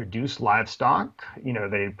that produce livestock.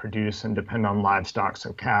 They produce and depend on livestock,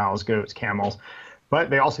 so cows, goats, camels.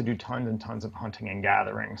 But they also do tons and tons of hunting and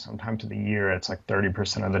gathering. Sometimes of the year, it's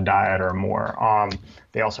 30% of the diet or more.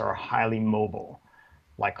 They also are highly mobile,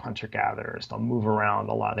 like hunter-gatherers. They'll move around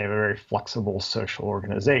a lot. They have a very flexible social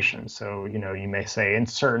organization. So, you may say in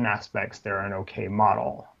certain aspects, they're an okay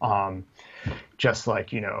model. Just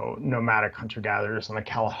like, nomadic hunter-gatherers on the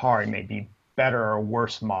Kalahari may be better or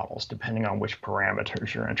worse models, depending on which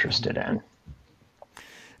parameters you're interested in.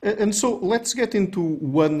 And so let's get into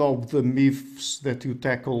one of the myths that you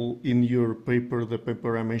tackle in your paper, the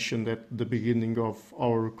paper I mentioned at the beginning of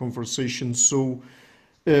our conversation. So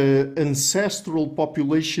ancestral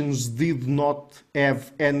populations did not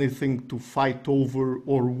have anything to fight over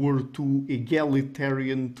or were too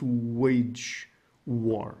egalitarian to wage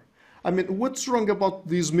war. I mean, what's wrong about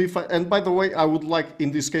this myth? And by the way, in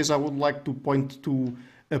this case, I would like to point to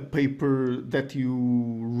a paper that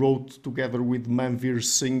you wrote together with Manvir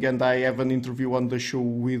Singh, and I have an interview on the show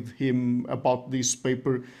with him about this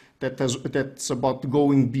paper that's about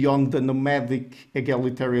going beyond the nomadic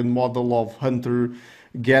egalitarian model of hunter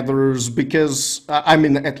gatherers. Because I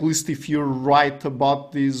mean, at least if you're right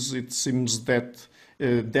about this, it seems that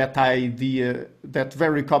that idea, that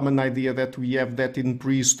very common idea that we have, that in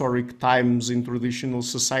prehistoric times in traditional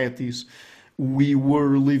societies we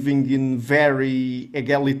were living in very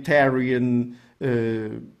egalitarian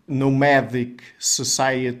nomadic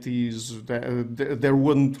societies. There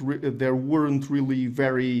weren't really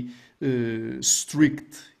very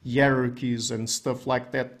strict hierarchies and stuff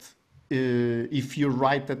like that. If you're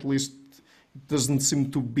right, at least it doesn't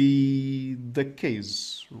seem to be the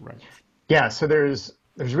case, right? Yeah, so there's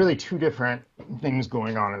really two different things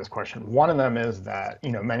going on in this question. One of them is that,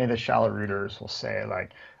 many of the shallow rooters will say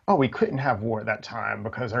like, oh, we couldn't have war at that time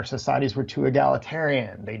because our societies were too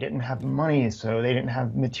egalitarian. They didn't have money, so they didn't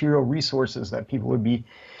have material resources that people would be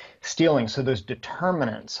stealing. So those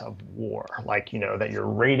determinants of war, like, that you're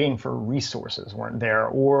raiding for resources weren't there,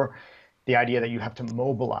 or the idea that you have to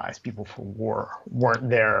mobilize people for war weren't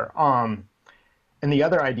there. And the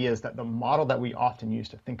other idea is that the model that we often use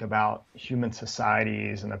to think about human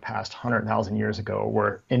societies in the past 100,000 years ago,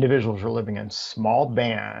 where individuals are living in small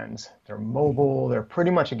bands, they're mobile, they're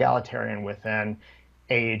pretty much egalitarian within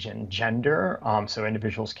age and gender. So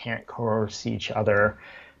individuals can't coerce each other.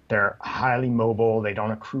 They're highly mobile. They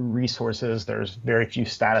don't accrue resources. There's very few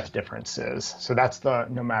status differences. So that's the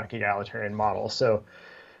nomadic egalitarian model. So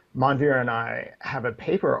Manvir and I have a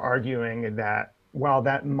paper arguing that while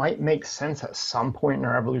that might make sense at some point in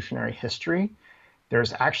our evolutionary history,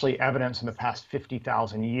 there's actually evidence in the past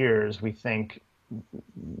 50,000 years, we think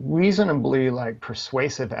reasonably like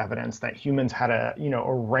persuasive evidence that humans had a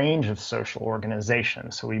range of social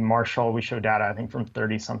organizations. So we show data, I think, from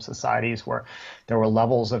 30 some societies where there were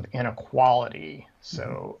levels of inequality.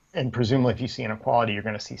 So, and presumably if you see inequality, you're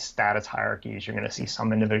going to see status hierarchies. You're going to see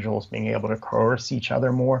some individuals being able to coerce each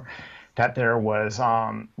other more. That there was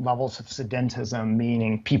levels of sedentism,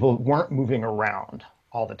 meaning people weren't moving around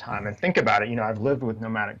all the time. And think about it, I've lived with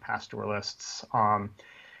nomadic pastoralists.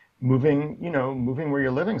 Moving where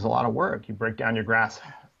you're living is a lot of work. You break down your grass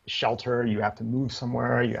shelter, you have to move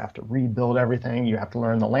somewhere, you have to rebuild everything, you have to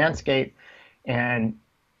learn the landscape. And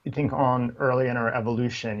you think on early in our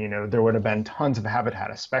evolution, there would have been tons of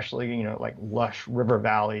habitat, especially, like lush river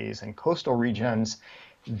valleys and coastal regions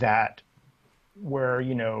that where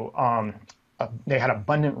they had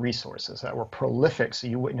abundant resources that were prolific, so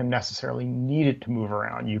you wouldn't have necessarily needed to move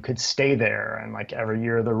around. You could stay there, and like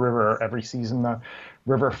every season the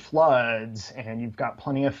river floods, and you've got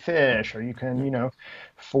plenty of fish, or you can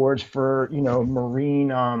forage for marine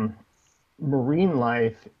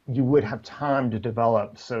life. You would have time to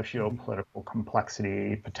develop socio-political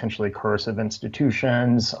complexity, potentially coercive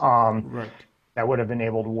institutions Right. that would have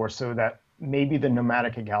enabled war. So that maybe the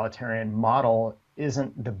nomadic egalitarian model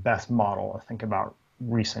isn't the best model to think about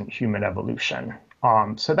recent human evolution.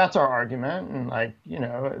 So that's our argument, and I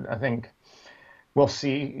think we'll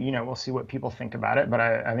see what people think about it. But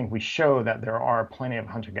I think we show that there are plenty of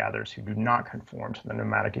hunter-gatherers who do not conform to the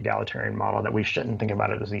nomadic egalitarian model, that we shouldn't think about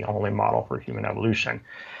it as the only model for human evolution.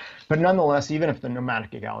 But nonetheless, even if the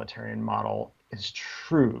nomadic egalitarian model is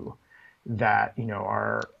true, that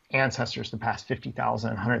our ancestors the past 50,000,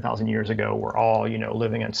 100,000 years ago were all,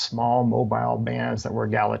 living in small mobile bands that were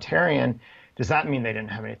egalitarian, does that mean they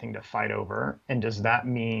didn't have anything to fight over? And does that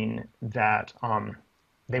mean that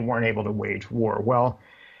they weren't able to wage war? Well,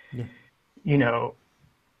 yeah.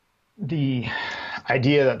 The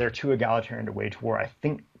idea that they're too egalitarian to wage war, I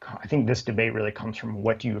think this debate really comes from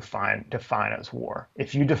what do you define as war.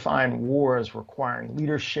 If you define war as requiring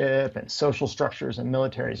leadership and social structures and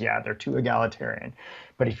militaries, yeah, they're too egalitarian.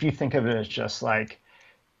 But if you think of it as just like,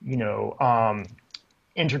 intergroup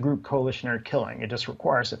coalitionary killing, it just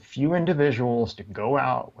requires a few individuals to go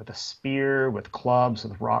out with a spear, with clubs,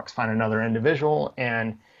 with rocks, find another individual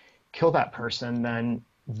and kill that person, then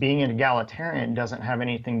being an egalitarian doesn't have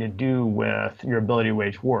anything to do with your ability to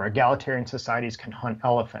wage war. Egalitarian societies can hunt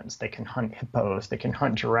elephants, they can hunt hippos, they can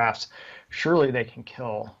hunt giraffes. Surely they can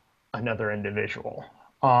kill another individual.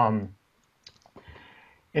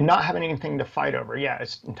 And not having anything to fight over, yeah,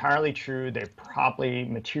 it's entirely true.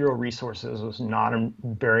 Material resources was not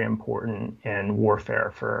very important in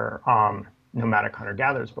warfare for nomadic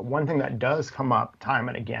hunter-gatherers. But one thing that does come up time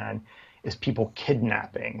and again is people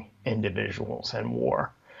kidnapping individuals in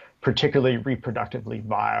war, particularly reproductively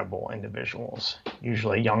viable individuals,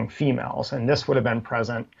 usually young females. And this would have been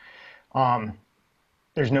present.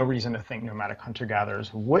 There's no reason to think nomadic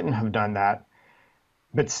hunter-gatherers wouldn't have done that.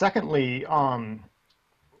 But secondly,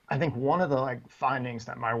 I think one of the like findings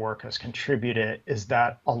that my work has contributed is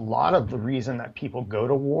that a lot of the reason that people go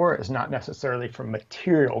to war is not necessarily for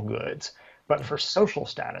material goods, but for social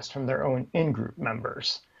status from their own in-group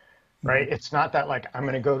members, right? It's not that like I'm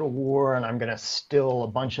going to go to war and I'm going to steal a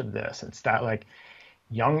bunch of this. It's that like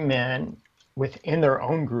young men within their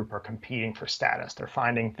own group are competing for status. They're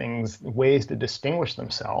finding things, ways to distinguish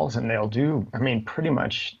themselves, and they'll do, I mean, pretty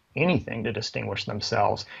much anything to distinguish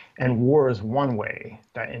themselves. And war is one way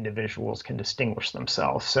that individuals can distinguish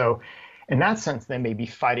themselves. So, in that sense, they may be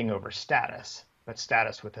fighting over status, but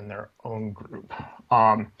status within their own group.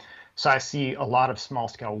 So I see a lot of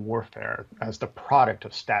small-scale warfare as the product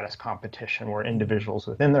of status competition, where individuals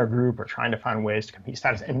within their group are trying to find ways to compete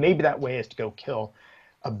status. And maybe that way is to go kill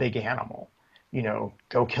a big animal,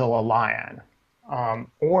 go kill a lion.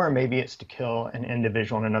 Or maybe it's to kill an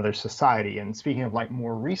individual in another society. And speaking of like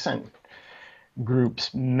more recent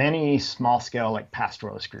groups, many small scale like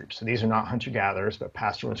pastoralist groups. So these are not hunter gatherers, but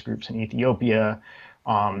pastoralist groups in Ethiopia,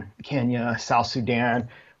 Kenya, South Sudan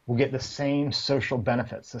will get the same social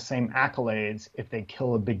benefits, the same accolades if they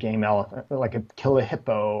kill a big game elephant, like kill a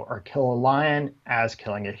hippo or kill a lion as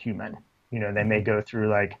killing a human. They may go through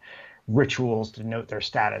like rituals to note their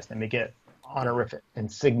status. They may get honorific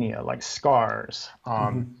insignia like scars,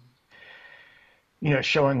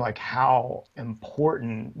 showing like how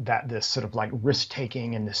important that this sort of like risk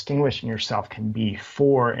taking and distinguishing yourself can be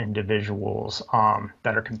for individuals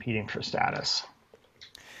that are competing for status.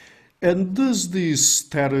 And does this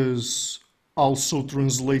status also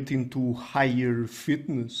translate into higher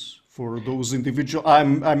fitness for those individuals?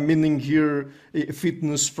 I'm meaning here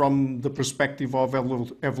fitness from the perspective of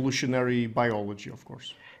evolutionary biology, of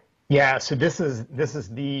course. Yeah, so this is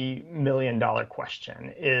the $1 million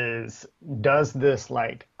question is does this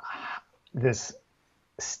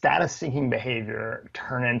status seeking behavior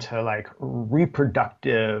turn into like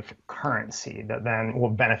reproductive currency that then will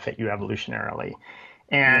benefit you evolutionarily?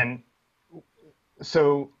 Yeah. And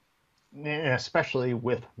so especially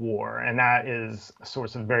with war, and that is a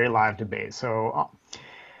source of very live debate. So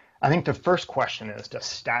I think the first question is, does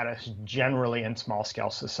status generally in small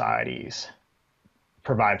scale societies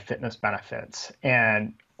provide fitness benefits?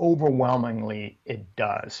 And overwhelmingly, it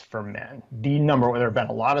does for men. There have been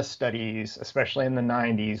a lot of studies, especially in the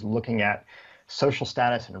 90s, looking at social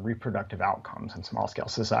status and reproductive outcomes in small scale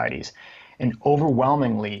societies. And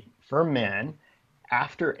overwhelmingly, for men,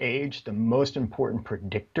 after age, the most important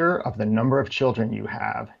predictor of the number of children you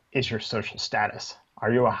have is your social status.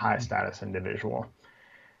 Are you a high status individual?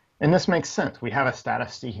 And this makes sense. We have a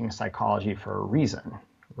status seeking psychology for a reason,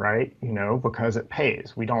 right? Because it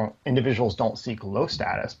pays. Individuals don't seek low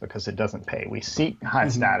status because it doesn't pay. We seek high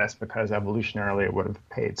status because evolutionarily it would have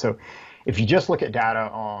paid. So if you just look at data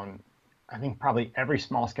on, I think probably every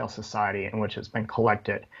small scale society in which it's been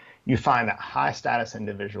collected, you find that high status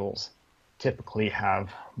individuals typically have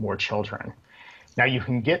more children. Now you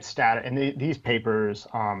can get status, and these papers,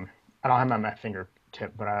 I don't have them at my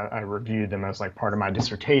fingertip, but I reviewed them as like part of my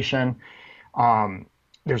dissertation.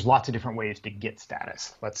 There's lots of different ways to get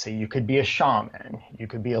status. Let's say you could be a shaman, you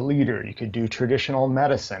could be a leader, you could do traditional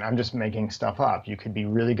medicine. I'm just making stuff up. You could be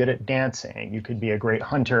really good at dancing, you could be a great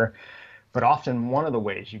hunter. But often one of the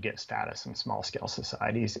ways you get status in small scale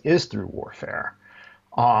societies is through warfare.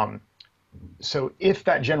 So if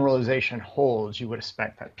that generalization holds, you would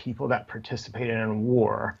expect that people that participated in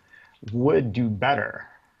war would do better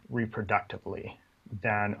reproductively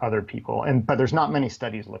than other people. But there's not many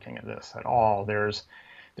studies looking at this at all. There's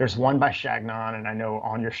one by Chagnon, and I know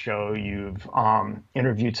on your show you've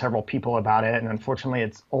interviewed several people about it, and unfortunately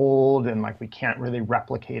it's old and like we can't really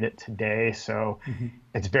replicate it today. So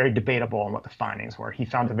it's very debatable on what the findings were. He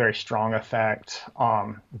found a very strong effect,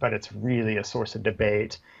 but it's really a source of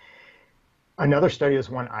debate. Another study was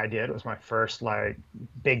one I did. It was my first like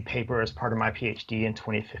big paper as part of my PhD in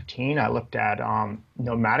 2015. I looked at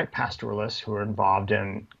nomadic pastoralists who were involved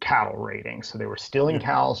in cattle raiding. So they were stealing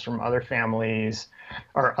cows from other families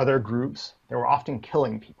or other groups. They were often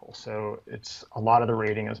killing people. So a lot of the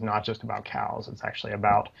raiding is not just about cows. It's actually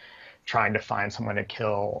about trying to find someone to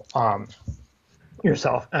kill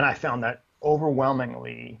yourself. And I found that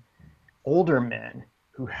overwhelmingly older men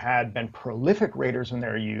who had been prolific raiders in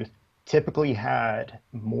their youth typically had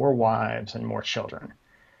more wives and more children.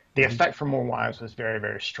 The effect for more wives was very,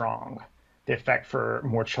 very strong. The effect for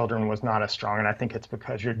more children was not as strong. And I think it's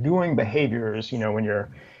because you're doing behaviors, when you're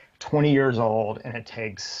 20 years old and it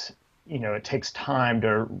takes time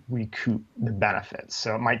to recoup the benefits.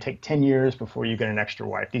 So it might take 10 years before you get an extra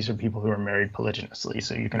wife. These are people who are married polygynously.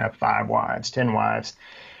 So you can have 5 wives, 10 wives.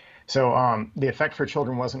 So the effect for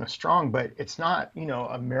children wasn't as strong, but it's not,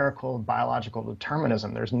 a miracle of biological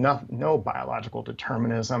determinism. There's no biological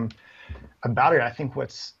determinism about it. I think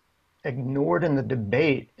what's ignored in the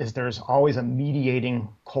debate is there's always a mediating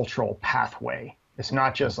cultural pathway. It's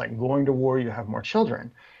not just like going to war, you have more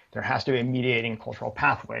children. There has to be a mediating cultural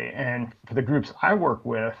pathway. And for the groups I work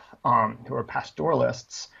with, who are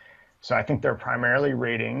pastoralists, so I think they're primarily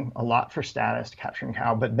raiding a lot for status, capturing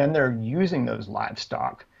cow, but then they're using those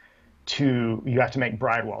livestock you have to make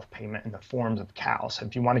bride wealth payment in the forms of cows. So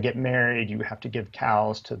if you want to get married, you have to give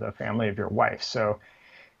cows to the family of your wife. So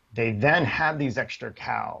they then have these extra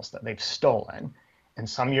cows that they've stolen. And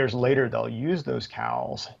some years later, they'll use those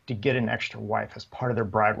cows to get an extra wife as part of their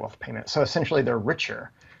bride wealth payment. So essentially, they're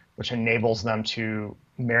richer, which enables them to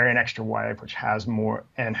marry an extra wife, which has more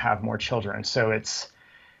and have more children. So it's,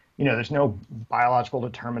 there's no biological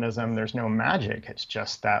determinism. There's no magic. It's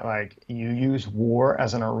just that like you use war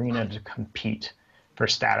as an arena to compete for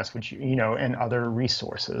status, which, and other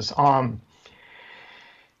resources.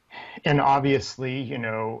 And obviously,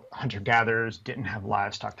 hunter-gatherers didn't have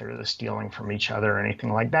livestock they were stealing from each other or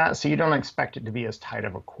anything like that. So you don't expect it to be as tight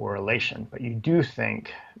of a correlation. But you do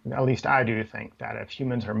think, at least I do think, that if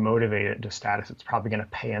humans are motivated to status, it's probably going to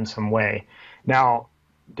pay in some way. Now,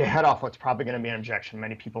 to head off what's probably going to be an objection,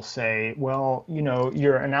 many people say, well,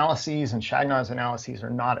 your analyses and Shagnon's analyses are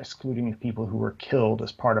not excluding the people who were killed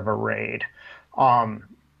as part of a raid.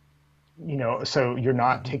 So you're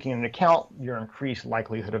not taking into account your increased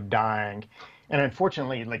likelihood of dying. And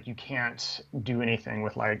unfortunately, like you can't do anything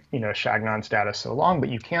with Shagnon's data so long, but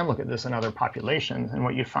you can look at this in other populations. And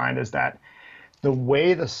what you find is that the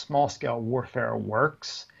way the small scale warfare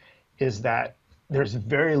works is that there's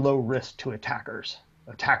very low risk to attackers.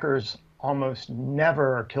 Attackers almost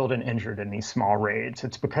never are killed and injured in these small raids.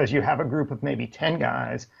 It's because you have a group of maybe 10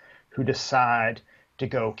 guys who decide to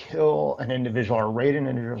go kill an individual or raid an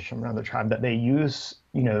individual from another tribe that they use,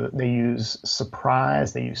 they use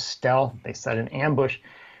surprise, they use stealth, they set an ambush,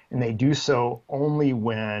 and they do so only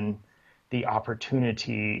when the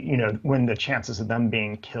opportunity, when the chances of them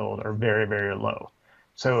being killed are very, very low.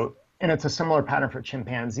 So, and it's a similar pattern for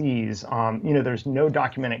chimpanzees. There's no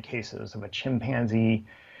documented cases of a chimpanzee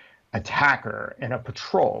attacker in a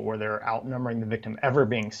patrol where they're outnumbering the victim ever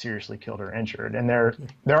being seriously killed or injured. And there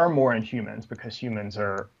are more in humans because humans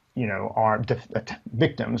are,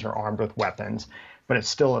 victims are armed with weapons, but it's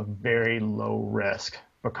still a very low risk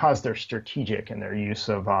because they're strategic in their use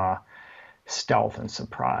of stealth and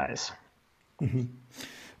surprise. Mm-hmm.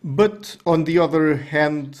 But on the other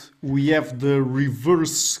hand, we have the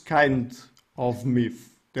reverse kind of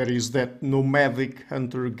myth. That is that nomadic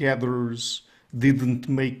hunter-gatherers didn't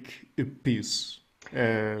make a peace.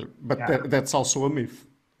 But Yeah. that's also a myth.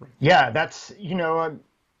 Yeah, that's,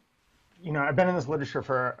 I've been in this literature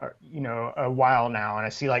for, a while now, and I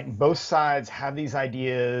see like both sides have these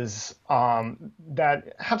ideas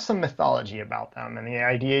that have some mythology about them. And the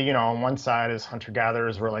idea, on one side is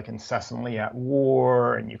hunter-gatherers were like incessantly at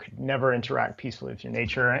war and you could never interact peacefully with your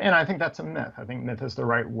nature. And I think that's a myth. I think myth is the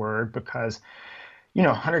right word because,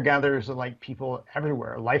 hunter-gatherers are like people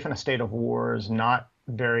everywhere. Life in a state of war is not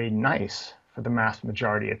very nice for the mass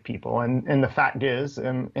majority of people. And the fact is,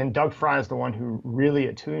 and Doug Fry is the one who really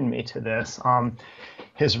attuned me to this,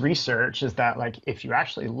 his research is that like if you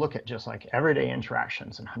actually look at just like everyday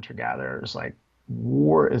interactions in hunter-gatherers, like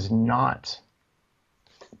war is not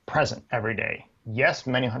present every day. Yes,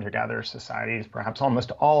 many hunter-gatherer societies, perhaps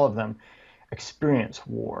almost all of them, experience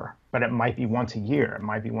war, but it might be once a year, it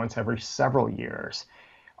might be once every several years.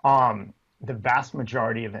 The vast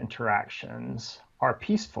majority of interactions are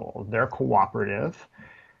peaceful, they're cooperative.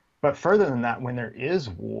 But further than that, when there is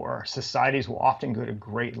war, societies will often go to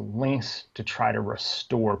great lengths to try to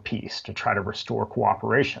restore peace, to try to restore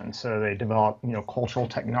cooperation. So they develop, cultural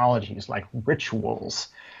technologies like rituals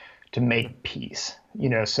to make peace.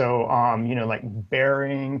 Like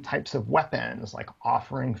bearing types of weapons, like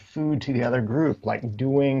offering food to the other group, like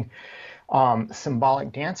doing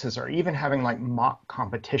symbolic dances, or even having like mock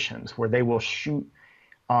competitions where they will shoot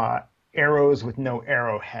arrows with no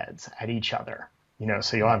arrowheads at each other.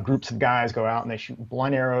 So you'll have groups of guys go out and they shoot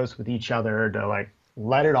blunt arrows with each other to like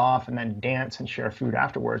let it off and then dance and share food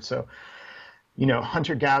afterwards. So,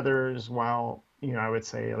 hunter-gatherers, while, I would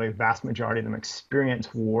say like the vast majority of them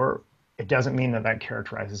experience war, it doesn't mean that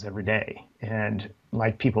characterizes every day. And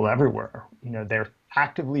like people everywhere, they're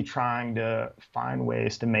actively trying to find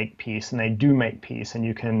ways to make peace, and they do make peace. And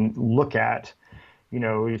you can look at,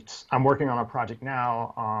 I'm working on a project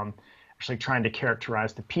now, actually trying to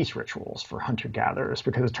characterize the peace rituals for hunter-gatherers,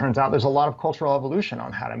 because it turns out there's a lot of cultural evolution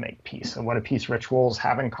on how to make peace and what do peace rituals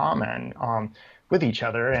have in common. with each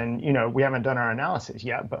other. And, we haven't done our analysis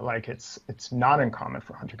yet, but like it's not uncommon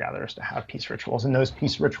for hunter-gatherers to have peace rituals. And those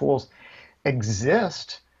peace rituals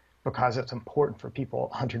exist because it's important for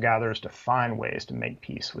people, hunter-gatherers, to find ways to make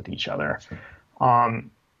peace with each other.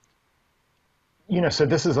 So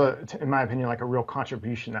this is in my opinion, like a real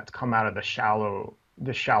contribution that's come out of the shallow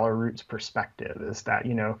roots perspective, is that,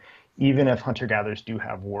 even if hunter-gatherers do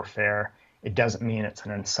have warfare, it doesn't mean it's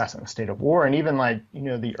an incessant state of war. And even like,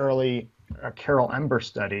 the early Carol Ember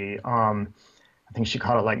study, I think she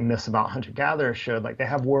called it like Myths About Hunter-Gatherers, showed like they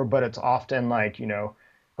have war, but it's often like,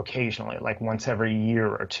 occasionally, like once every year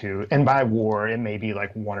or two. And by war, it may be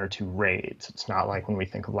like one or two raids. It's not like when we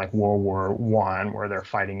think of like World War I, where they're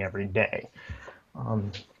fighting every day.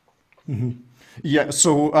 Yeah,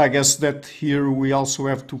 so I guess that here we also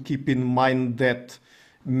have to keep in mind that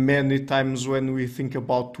many times when we think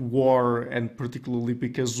about war, and particularly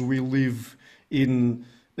because we live in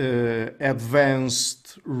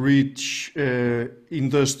advanced, rich,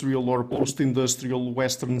 industrial or post-industrial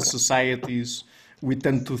Western societies, we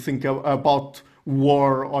tend to think about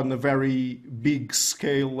war on a very big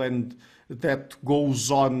scale, and that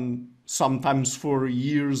goes on sometimes for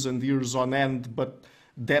years and years on end, but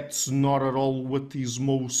that's not at all what is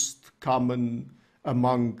most common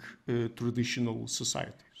among traditional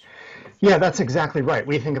societies. Yeah, that's exactly right.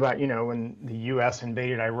 We think about, when the US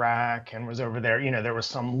invaded Iraq and was over there, there was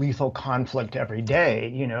some lethal conflict every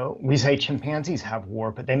day. We say chimpanzees have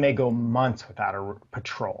war, but they may go months without a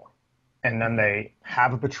patrol. And then they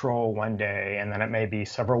have a patrol one day, and then it may be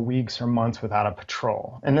several weeks or months without a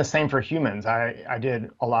patrol. And the same for humans. I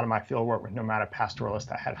did a lot of my field work with nomadic pastoralists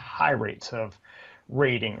that had high rates of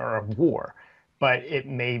raiding or of war, but it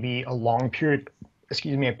may be a long period,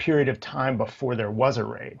 a period of time before there was a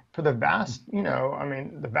raid. For the vast,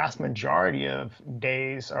 the vast majority of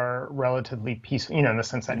days are relatively peaceful, in the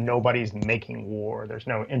sense that nobody's making war, there's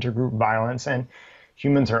no intergroup violence, and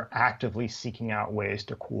humans are actively seeking out ways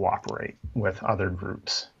to cooperate with other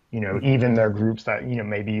groups. Even their groups that,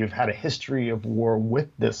 maybe you've had a history of war with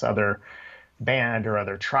this other band or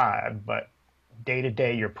other tribe, but day to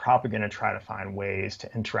day, you're probably going to try to find ways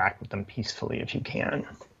to interact with them peacefully if you can.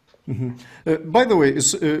 By the way,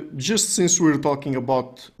 just since we're talking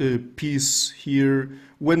about peace here,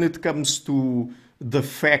 when it comes to the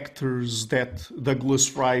factors that Douglas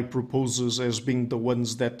Fry proposes as being the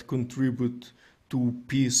ones that contribute to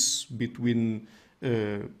peace between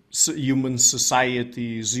human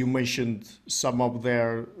societies, you mentioned some of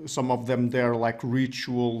them there, like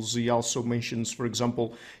rituals. He also mentions, for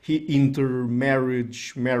example,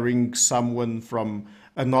 intermarriage, marrying someone from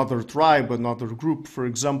another tribe, another group, for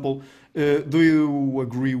example. Do you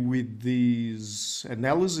agree with these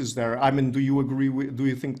analyses there? I mean, do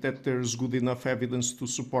you think that there's good enough evidence to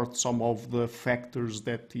support some of the factors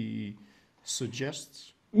that he suggests?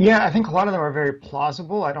 Yeah, I think a lot of them are very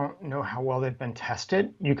plausible. I don't know how well they've been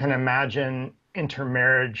tested. You can imagine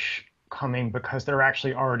intermarriage coming because there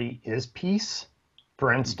actually already is peace.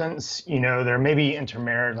 For instance, there may be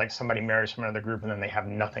intermarriage, like somebody marries from another group and then they have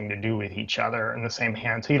nothing to do with each other in the same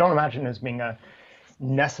hand. So you don't imagine it as being a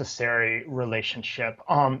necessary relationship.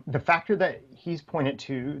 The factor that he's pointed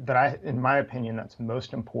to that in my opinion, that's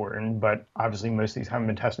most important, but obviously most of these haven't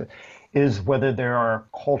been tested, is whether there are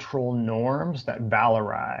cultural norms that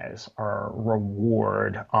valorize or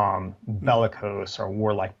reward bellicose or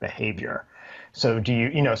warlike behavior. So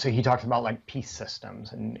so he talks about like peace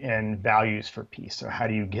systems and values for peace. So how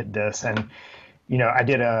do you get this? And, I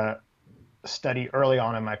did a study early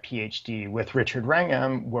on in my PhD with Richard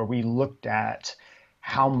Wrangham where we looked at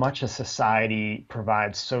how much a society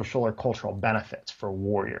provides social or cultural benefits for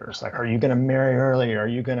warriors. Like, are you going to marry early? Are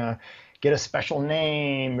you going to get a special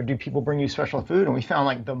name? Or do people bring you special food? And we found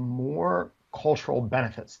like the more cultural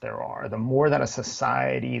benefits there are, the more that a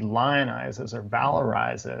society lionizes or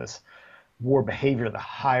valorizes war behavior, the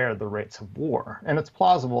higher the rates of war. And it's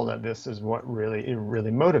plausible that this is what really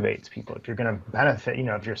motivates people. If you're going to benefit,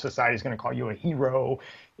 if your society is going to call you a hero,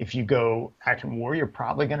 if you go act in war, you're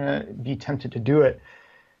probably going to be tempted to do it.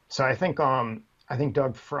 So I think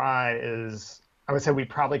Doug Fry I would say we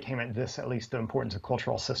probably came at this, at least the importance of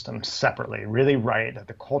cultural systems separately, really right, that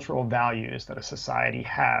the cultural values that a society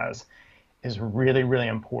has is really, really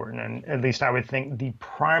important. And at least I would think the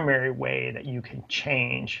primary way that you can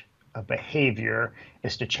change a behavior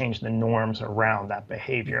is to change the norms around that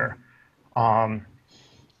behavior.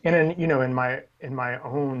 And then, in my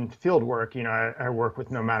own field work, I work with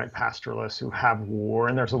nomadic pastoralists who have war,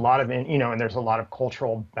 and there's a lot of, and there's a lot of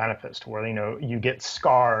cultural benefits to where, you get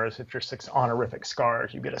scars. If you're honorific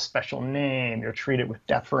scars, you get a special name, you're treated with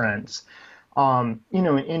deference. And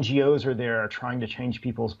NGOs are there trying to change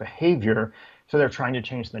people's behavior So they're trying to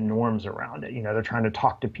change the norms around it. They're trying to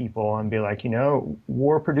talk to people and be like,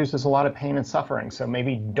 war produces a lot of pain and suffering. So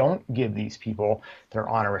maybe don't give these people their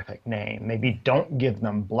honorific name. Maybe don't give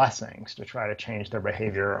them blessings to try to change their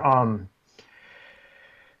behavior.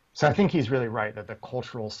 So I think he's really right that the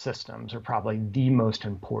cultural systems are probably the most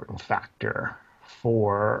important factor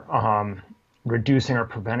for reducing or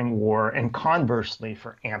preventing war, and conversely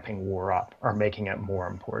for amping war up or making it more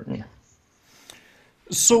important.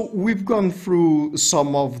 So we've gone through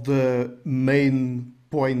some of the main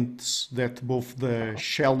points that both the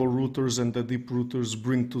shallow rooters and the deep rooters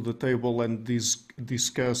bring to the table and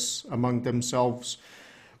discuss among themselves.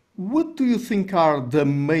 What do you think are the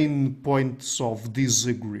main points of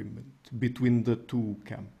disagreement between the two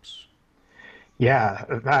camps? Yeah,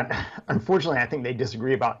 that unfortunately, I think they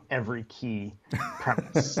disagree about every key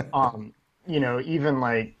premise. Even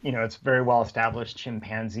like, it's very well established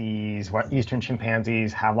chimpanzees, what Eastern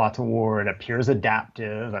chimpanzees have lots of war. It appears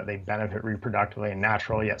adaptive, that they benefit reproductively and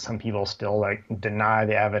natural, yet some people still like deny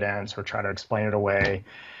the evidence or try to explain it away.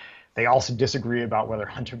 They also disagree about whether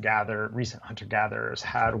recent hunter-gatherers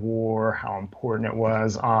had war, how important it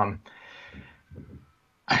was. I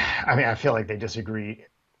feel like they disagree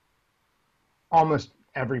almost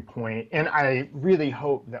every point, and I really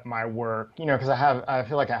hope that my work, because I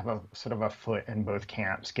feel like I have a sort of a foot in both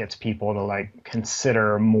camps, gets people to like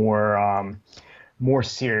consider more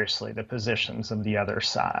seriously the positions of the other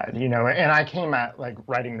side, And I came at like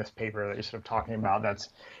writing this paper that you're sort of talking about, that's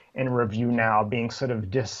in review now, being sort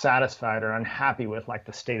of dissatisfied or unhappy with like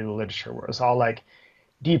the state of the literature, where it's all like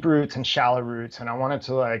deep roots and shallow roots, and I wanted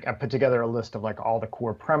to I put together a list of like all the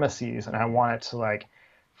core premises, and I wanted to like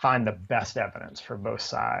find the best evidence for both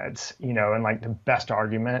sides, and like the best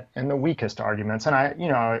argument and the weakest arguments. And I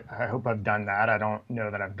hope I've done that. I don't know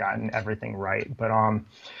that I've gotten everything right, but I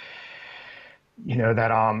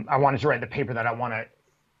wanted to write the paper that I want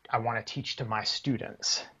to teach to my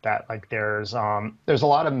students, that like there's a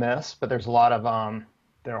lot of myths, but there's a lot of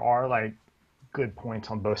there are like good points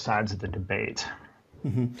on both sides of the debate.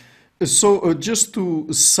 Mm-hmm. So just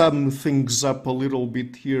to sum things up a little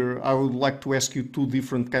bit here, I would like to ask you two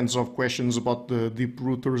different kinds of questions about the deep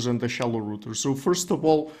rooters and the shallow rooters. So first of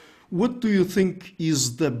all, what do you think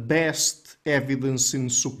is the best evidence in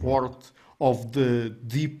support of the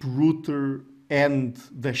deep rooter and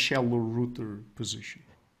the shallow rooter position?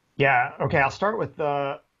 Yeah, okay, I'll start with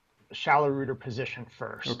the shallow rooter position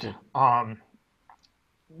first. Okay.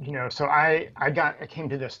 So I came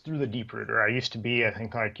to this through the deep rooter. I used to be, I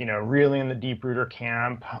think, like, really in the deep rooter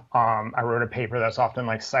camp. I wrote a paper that's often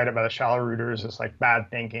like cited by the shallow rooters as like bad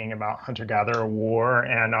thinking about hunter-gatherer war.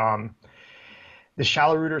 And the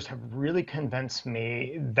shallow rooters have really convinced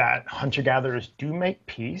me that hunter-gatherers do make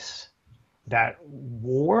peace, that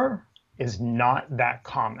war is not that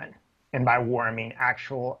common. And by war, I mean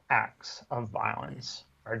actual acts of violence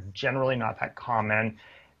are generally not that common,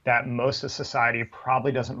 that most of society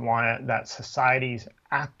probably doesn't want it, that societies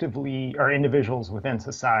actively, or individuals within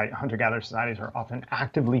society, hunter-gatherer societies, are often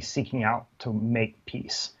actively seeking out to make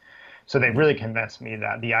peace. So they really convinced me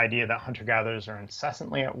that the idea that hunter-gatherers are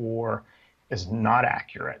incessantly at war is not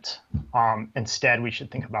accurate. Instead, we should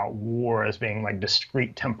think about war as being like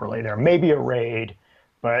discrete temporally. There may be a raid,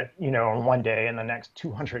 but in one day, in the next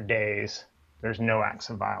 200 days, there's no acts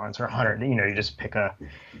of violence, or 100, you just pick a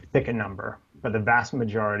number. But the vast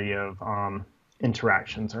majority of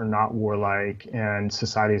interactions are not warlike, and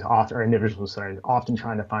societies often, or individual societies, often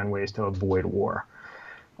trying to find ways to avoid war.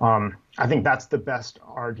 I think that's the best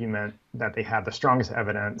argument that they have, the strongest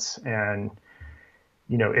evidence, and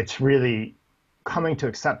it's really coming to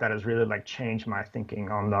accept that has really like changed my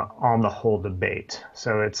thinking on the whole debate.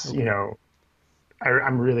 So it's okay.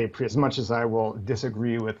 I'm really, as much as I will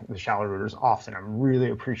disagree with the shallow rooters often, I'm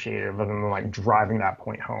really appreciative of them like driving that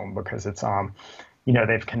point home, because it's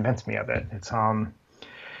they've convinced me of it. It's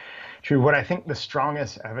true. What I think the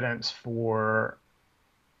strongest evidence for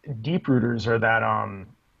deep rooters are that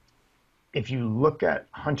if you look at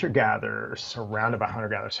hunter-gatherers surrounded by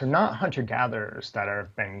hunter-gatherers, so not hunter-gatherers that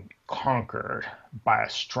have been conquered by a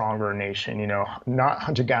stronger nation, not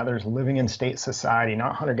hunter-gatherers living in state society,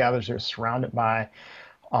 not hunter-gatherers who are surrounded by,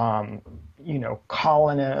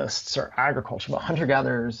 colonists or agriculture, but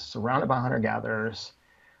hunter-gatherers surrounded by hunter-gatherers.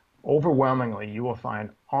 Overwhelmingly, you will find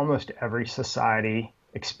almost every society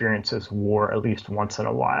experiences war at least once in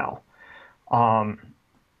a while.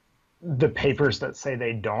 The papers that say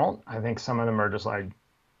they don't, I think some of them are just like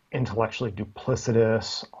intellectually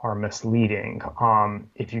duplicitous or misleading.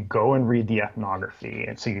 If you go and read the ethnography,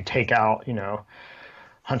 and so you take out,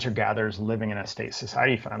 hunter-gatherers living in a state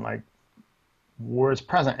society, you find like war is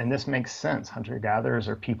present, and this makes sense. Hunter-gatherers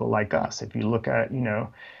are people like us. If you look at,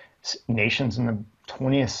 nations in the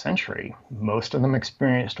 20th century, most of them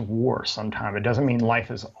experienced war sometime. It doesn't mean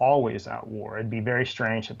life is always at war. It'd be very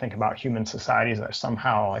strange to think about human societies that are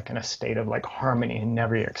somehow like in a state of like harmony and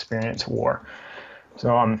never experience war.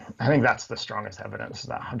 So I think that's the strongest evidence,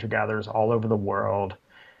 that hunter-gatherers all over the world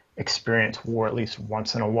experience war at least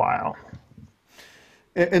once in a while.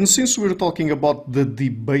 And since we're talking about the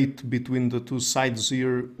debate between the two sides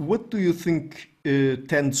here, what do you think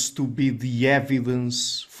tends to be the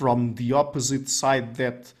evidence from the opposite side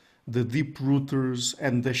that the deep rooters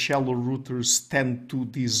and the shallow rooters tend to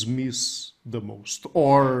dismiss the most,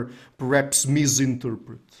 or perhaps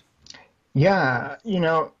misinterpret? Yeah,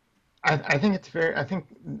 I think I think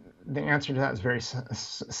the answer to that is very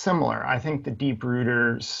similar. I think the deep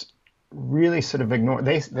rooters really sort of ignore,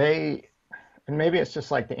 and maybe it's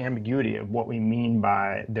just like the ambiguity of what we mean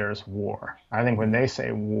by there's war. I think when they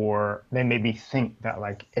say war, they maybe think that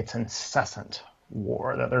like it's incessant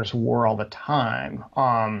war, that there's war all the time,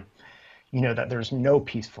 that there's no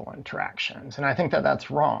peaceful interactions. And I think that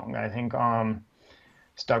that's wrong. I think,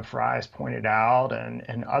 as Doug Fry has pointed out,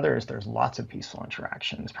 and others, there's lots of peaceful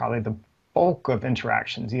interactions. Probably the bulk of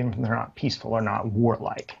interactions, even if they're not peaceful, are not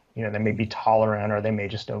warlike. They may be tolerant, or they may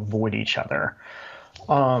just avoid each other.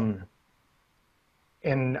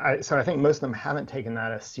 So I think most of them haven't taken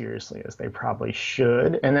that as seriously as they probably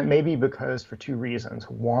should. And that may be because for two reasons.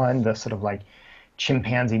 One, the sort of like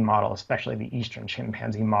chimpanzee model, especially the Eastern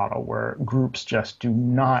chimpanzee model, where groups just do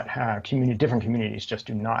not have, different communities just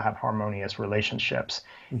do not have harmonious relationships.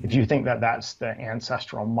 Mm-hmm. If you think that that's the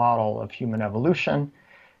ancestral model of human evolution,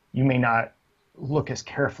 you may not look as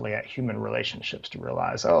carefully at human relationships to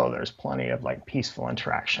realize, oh, there's plenty of like peaceful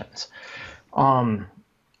interactions.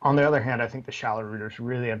 On the other hand, I think the shallow rooters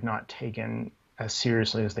really have not taken as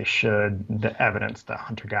seriously as they should the evidence that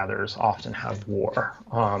hunter-gatherers often have war.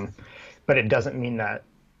 But it doesn't mean that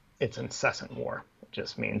it's incessant war. It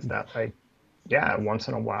just means that, like, yeah, once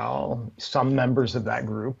in a while, some members of that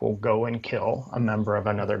group will go and kill a member of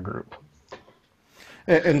another group.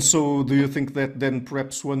 And so do you think that then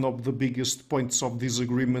perhaps one of the biggest points of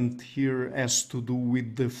disagreement here has to do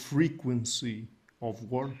with the frequency of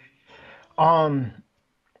war?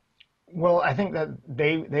 Well, I think that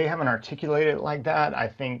they haven't articulated it like that. I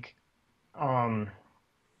think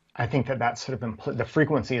that that's sort of the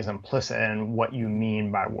frequency is implicit in what you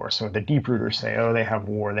mean by war. So if the deep rooters say, oh, they have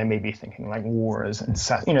war, they may be thinking like war is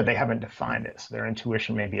incessant. They haven't defined it. So their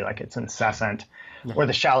intuition may be like it's incessant, or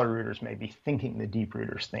the shallow rooters may be thinking the deep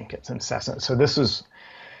rooters think it's incessant. So this is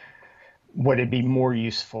would it be more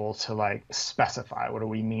useful to like specify what do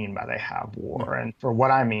we mean by they have war? And for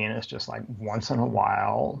what I mean is just like once in a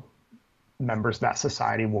while, members of that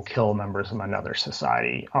society will kill members of another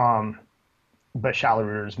society. But shallow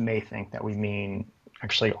rooters may think that we mean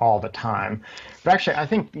actually all the time. But actually, I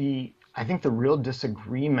think the real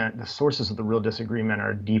disagreement, the sources of the real disagreement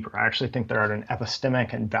are deeper. I actually think they're at an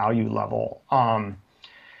epistemic and value level.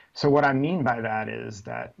 So what I mean by that is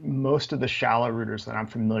that most of the shallow rooters that I'm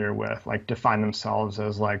familiar with like define themselves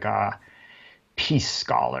as like peace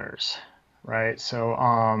scholars, right?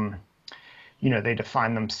 So they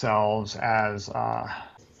define themselves as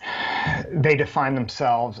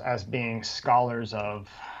being scholars of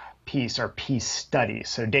peace or peace studies.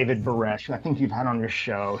 So David Baresh, who I think you've had on your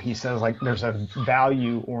show, he says like there's a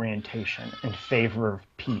value orientation in favor of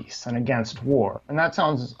peace and against war. And that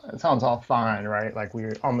sounds all fine, right? Like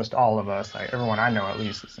almost all of us, like everyone I know at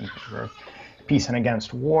least, is in favor of peace and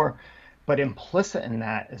against war. But implicit in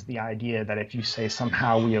that is the idea that if you say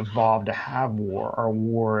somehow we evolved to have war, or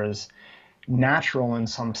war is natural in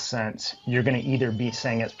some sense, you're going to either be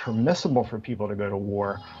saying it's permissible for people to go to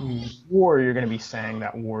war, or you're going to be saying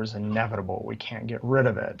that war is inevitable. We can't get rid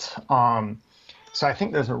of it. So I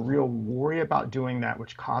think there's a real worry about doing that,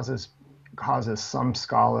 which causes some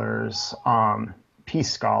scholars,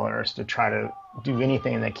 peace scholars, to try to do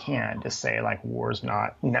anything they can to say like war is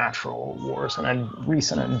not natural, war is a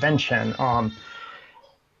recent invention.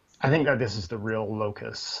 I think that this is the real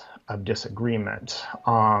locus of disagreement,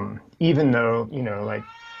 even though, like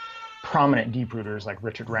prominent deep rooters like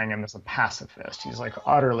Richard Wrangham is a pacifist. He's like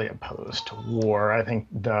utterly opposed to war. I think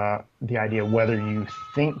the idea whether you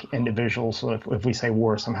think individuals, so if we say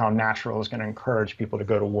war is somehow natural, is going to encourage people to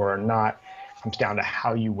go to war or not, comes down to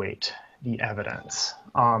how you weight the evidence.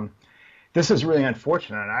 This is really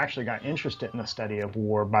unfortunate. I actually got interested in the study of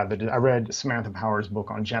war I read Samantha Power's book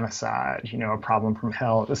on genocide, A Problem from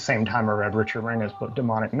Hell. At the same time, I read Richard Wrangham's book,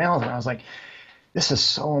 Demonic Males, and I was like, this is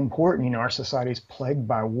so important. Our society is plagued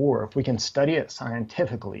by war. If we can study it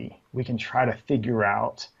scientifically, we can try to figure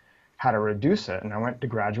out how to reduce it. And I went to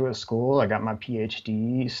graduate school. I got my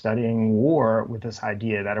PhD studying war with this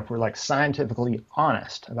idea that if we're like scientifically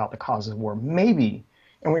honest about the causes of war, maybe,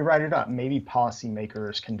 and we write it up, maybe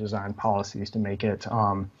policymakers can design policies to make it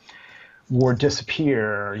war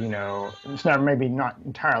disappear, it's not maybe not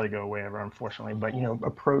entirely go away ever, unfortunately, but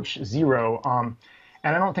approach zero.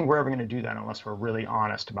 And I don't think we're ever going to do that unless we're really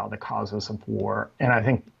honest about the causes of war. And I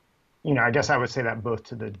think, I guess I would say that both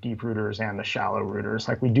to the deep rooters and the shallow rooters.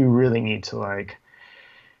 Like, we do really need to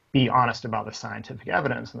be honest about the scientific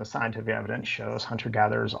evidence. And the scientific evidence shows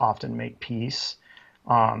hunter-gatherers often make peace.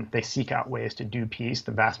 They seek out ways to do peace.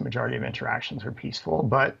 The vast majority of interactions are peaceful,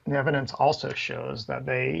 but the evidence also shows that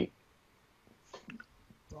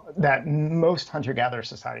that most hunter-gatherer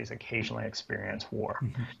societies occasionally experience war.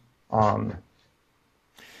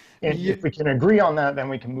 And if we can agree on that, then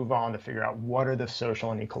we can move on to figure out what are the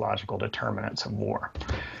social and ecological determinants of war.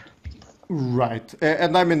 Right.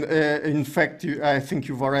 And I mean, in fact, I think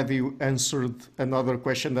you've already answered another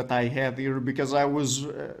question that I had here, because I was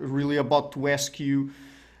really about to ask you,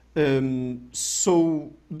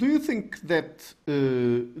 so do you think that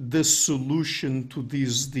the solution to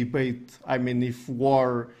this debate, I mean, if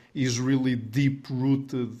war is really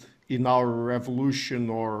deep-rooted in our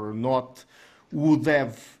evolution or not, would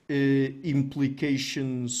have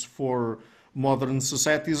implications for modern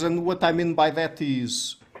societies? And what I mean by that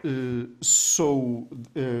is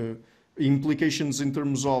implications in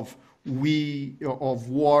terms of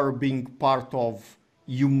war being part of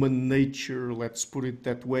human nature, let's put it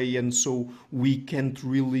that way, and so we can't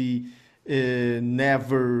really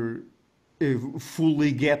never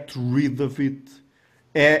fully get rid of it,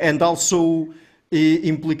 and also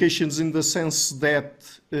implications in the sense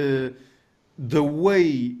that the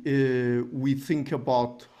way we think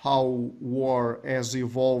about how war has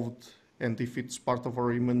evolved, and if it's part of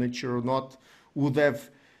our human nature or not, would have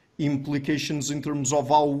implications in terms of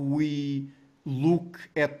how we look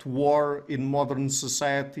at war in modern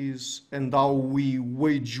societies and how we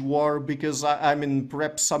wage war. Because, I mean,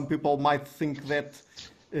 perhaps some people might think that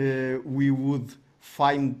we would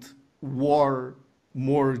find war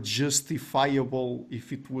more justifiable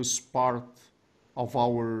if it was part of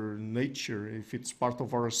our nature, if it's part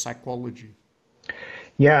of our psychology.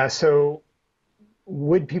 Yeah, so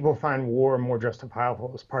would people find war more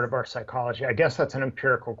justifiable as part of our psychology? I guess that's an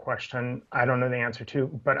empirical question I don't know the answer to,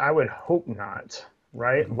 but I would hope not,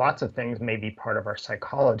 right? Mm-hmm. Lots of things may be part of our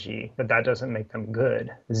psychology, but that doesn't make them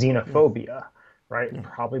good. Xenophobia, right? Yeah.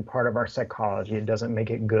 Probably part of our psychology. It doesn't make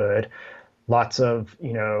it good. Lots of,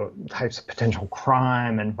 types of potential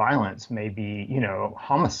crime and violence may be,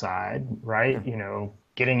 homicide, right?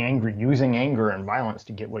 Getting angry, using anger and violence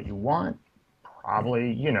to get what you want.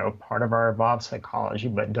 Probably, part of our evolved psychology,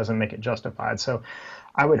 but it doesn't make it justified. So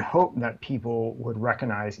I would hope that people would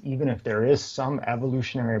recognize, even if there is some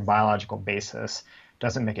evolutionary biological basis,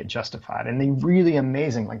 doesn't make it justified. And the really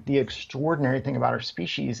amazing, the extraordinary thing about our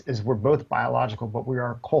species is we're both biological, but we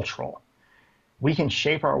are cultural. We can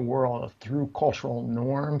shape our world through cultural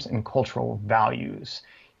norms and cultural values.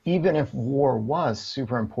 Even if war was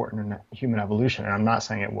super important in human evolution, and I'm not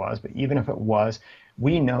saying it was, but even if it was,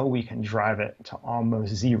 we know we can drive it to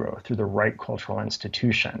almost zero through the right cultural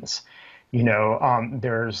institutions.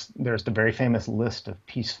 There's the very famous list of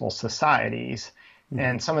peaceful societies,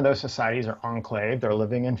 and some of those societies are enclave. They're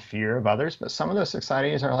living in fear of others, but some of those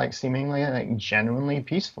societies are seemingly genuinely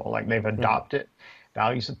peaceful. They've adopted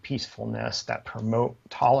values of peacefulness that promote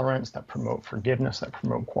tolerance, that promote forgiveness, that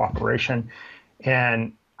promote cooperation.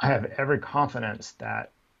 And I have every confidence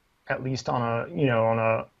that, at least on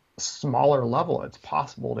a smaller level, it's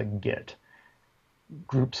possible to get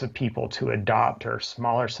groups of people to adopt, or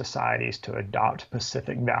smaller societies to adopt,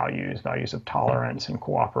 specific values of tolerance and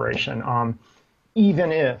cooperation,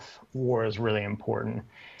 even if war is really important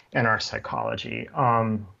in our psychology.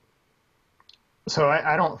 So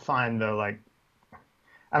I don't find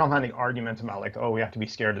I don't find the arguments about we have to be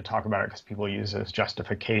scared to talk about it because people use it as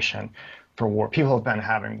justification for war. People have been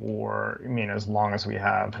having war, as long as we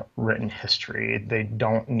have written history. They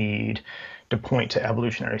don't need to point to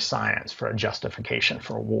evolutionary science for a justification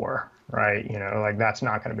for war, right? That's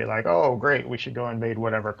not going to be oh, great, we should go invade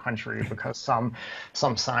whatever country because some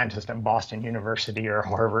scientist at Boston University or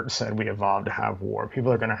Harvard said we evolved to have war.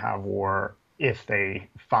 People are going to have war if they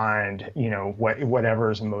find,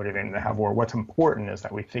 whatever is motivating to have war. What's important is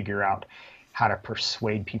that we figure out how to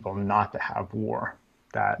persuade people not to have war,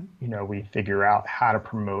 that, we figure out how to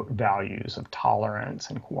promote values of tolerance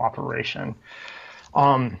and cooperation.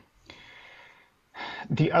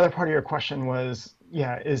 The other part of your question was,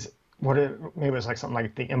 maybe it was like something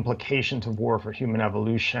like the implications of war for human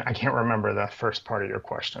evolution. I can't remember the first part of your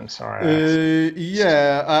question. Sorry.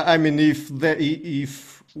 Yeah, I mean,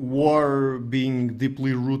 if war being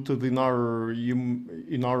deeply rooted in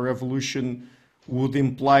in our evolution would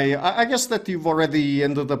imply, I guess that you've already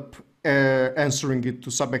ended up answering it to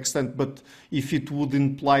some extent, but if it would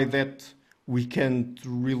imply that we can't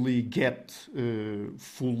really get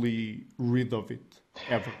fully rid of it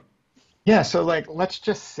ever. Yeah, so like let's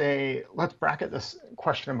just say let's bracket this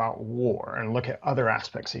question about war and look at other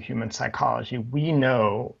aspects of human psychology. We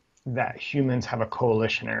know that humans have a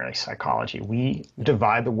coalitionary psychology. We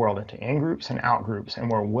divide the world into in groups and out groups,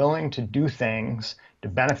 and we're willing to do things to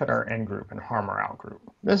benefit our in group and harm our out group.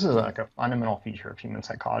 This is like a fundamental feature of human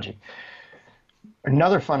psychology.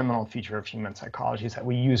 Another fundamental feature of human psychology is that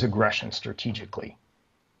we use aggression strategically.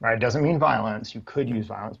 Right? It doesn't mean violence. You could use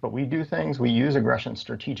violence, but we do things, we use aggression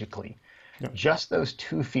strategically. Yeah. Just those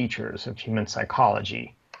two features of human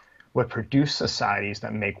psychology would produce societies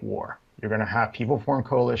that make war. You're going to have people form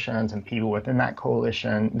coalitions, and people within that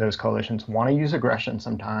coalition, those coalitions want to use aggression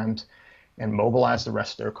sometimes and mobilize the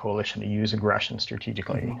rest of their coalition to use aggression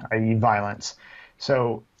strategically, i.e. violence.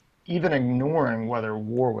 So even ignoring whether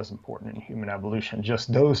war was important in human evolution,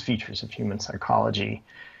 just those features of human psychology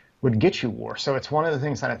would get you war. So it's one of the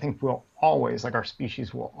things that I think we'll always, like our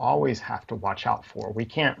species, will always have to watch out for. We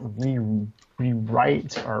can't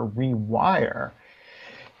rewrite or rewire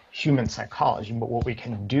human psychology, but what we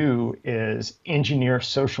can do is engineer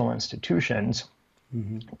social institutions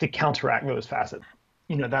to counteract those facets.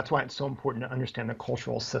 You know, that's why it's so important to understand the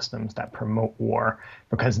cultural systems that promote war,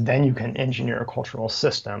 because then you can engineer cultural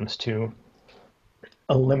systems to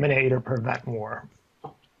eliminate or prevent war.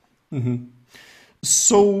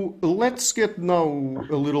 So let's get now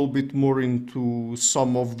a little bit more into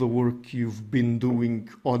some of the work you've been doing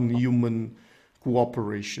on human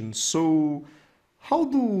cooperation. So, how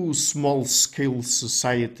do small-scale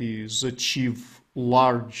societies achieve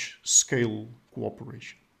large-scale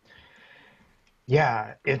cooperation?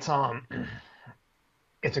 Yeah, it's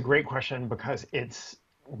a great question because it's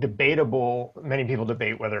debatable. Many people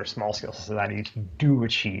debate whether small-scale societies do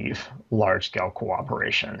achieve large-scale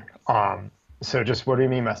cooperation. So just what do you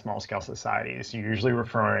mean by small-scale societies? You're usually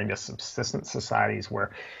referring to subsistence societies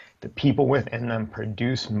where the people within them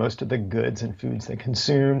produce most of the goods and foods they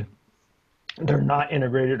consumed. They're not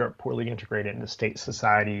integrated or poorly integrated into state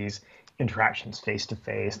societies, interactions face to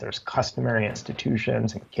face. There's customary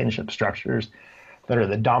institutions and kinship structures that are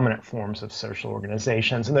the dominant forms of social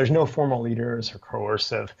organizations. And there's no formal leaders or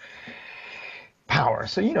coercive power.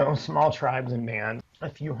 So, you know, small tribes and bands, a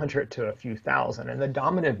few hundred to a few thousand. And the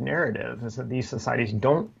dominant narrative is that these societies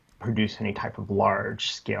don't produce any type of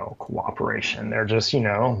large scale cooperation. They're just, you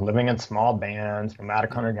know, living in small bands,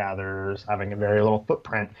 nomadic hunter gatherers, having a very little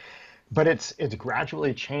footprint. But it's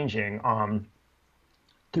gradually changing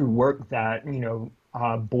through work that, you know,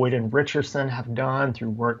 Boyd and Richardson have done, through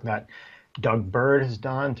work that Doug Bird has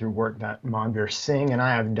done, through work that Manbir Singh and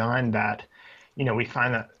I have done, that, you know, we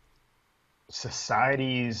find that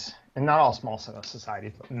societies, and not all small-scale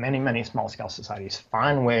societies, but many, many small-scale societies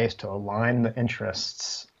find ways to align the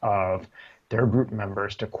interests of their group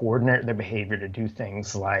members to coordinate their behavior to do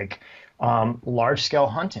things like large-scale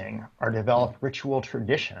hunting or develop ritual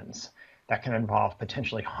traditions that can involve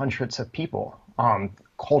potentially hundreds of people,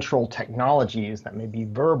 cultural technologies that may be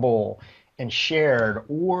verbal and shared,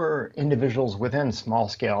 or individuals within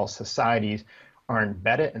small-scale societies are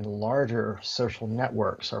embedded in larger social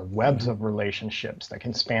networks or webs of relationships that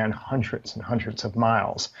can span hundreds and hundreds of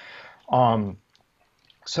miles.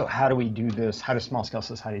 So how do we do this? How do small-scale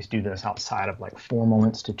societies do this outside of like formal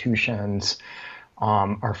institutions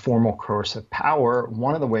or formal coercive power?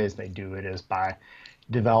 One of the ways they do it is by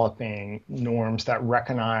developing norms that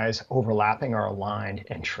recognize overlapping or aligned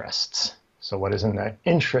interests. So what is in the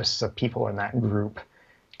interests of people in that group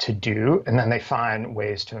to do? And then they find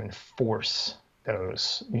ways to enforce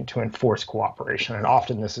those, to enforce cooperation. And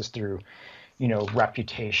often this is through, you know,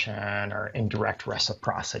 reputation or indirect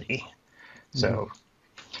reciprocity. So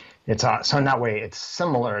it's so in that way, it's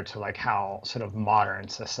similar to like how sort of modern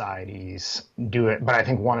societies do it. But I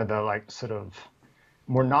think one of the like sort of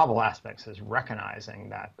more novel aspects is recognizing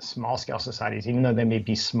that small scale societies, even though they may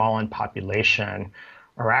be small in population,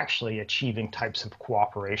 are actually achieving types of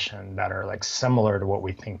cooperation that are like similar to what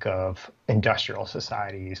we think of industrial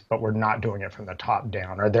societies, but we're not doing it from the top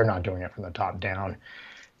down, or they're not doing it from the top down.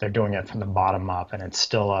 They're doing it from the bottom up, and it's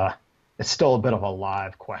still a bit of a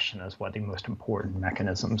live question as what the most important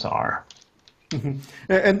mechanisms are.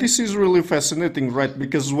 And this is really fascinating, right?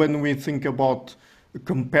 Because when we think about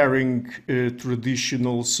comparing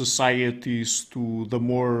traditional societies to the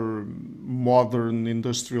more modern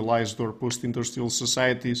industrialized or post-industrial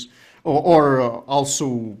societies, or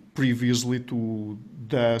also previously to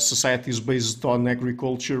the societies based on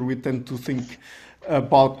agriculture, we tend to think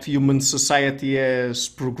about human society as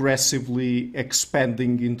progressively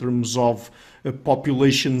expanding in terms of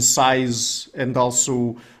population size and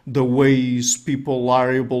also the ways people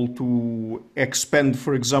are able to expand,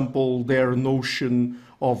 for example, their notion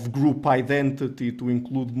of group identity to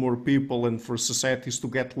include more people and for societies to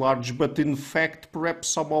get large. But in fact, perhaps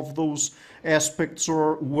some of those aspects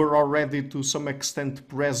were already to some extent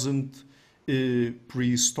present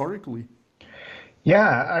prehistorically.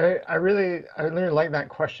 Yeah, I really like that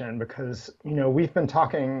question because, we've been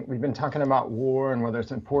talking about war and whether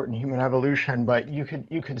it's important in human evolution, but you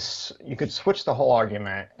could switch the whole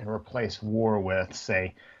argument and replace war with,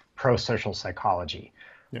 say, pro-social psychology,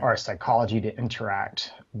 Yeah. or psychology to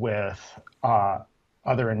interact with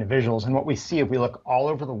other individuals. And what we see if we look all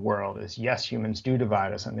over the world is, yes, humans do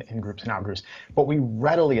divide us into in groups and out groups, but we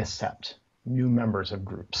readily accept new members of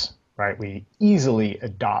groups. Right? We easily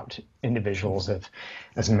adopt individuals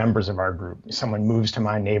as members of our group. Someone moves to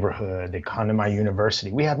my neighborhood, they come to my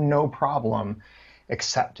university. We have no problem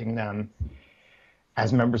accepting them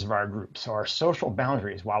as members of our group. So our social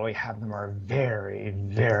boundaries, while we have them, are very,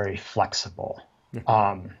 very flexible.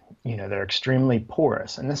 They're extremely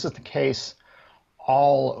porous. And this is the case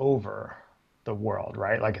all over the world,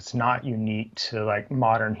 right? Like, it's not unique to like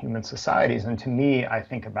modern human societies. And to me, I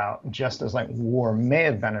think about, just as like war may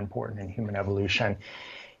have been important in human evolution,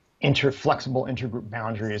 flexible intergroup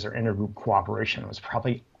boundaries or intergroup cooperation was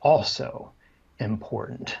probably also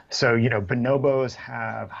important. So, bonobos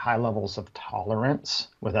have high levels of tolerance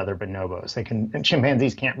with other bonobos. And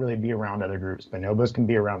chimpanzees can't really be around other groups. Bonobos can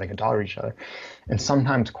be around, they can tolerate each other and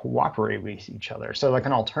sometimes cooperate with each other. So like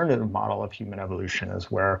an alternative model of human evolution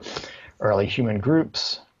is where early human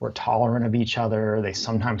groups were tolerant of each other. They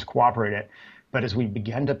sometimes cooperated. But as we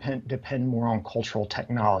began to depend more on cultural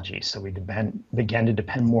technology, so we began to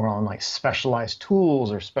depend more on like specialized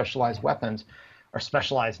tools or specialized weapons or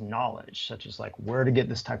specialized knowledge, such as like where to get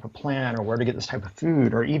this type of plant or where to get this type of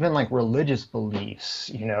food, or even like religious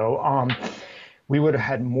beliefs, we would have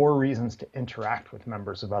had more reasons to interact with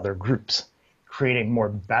members of other groups, creating more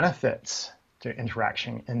benefits to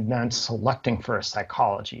interaction, and then selecting for a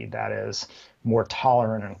psychology that is more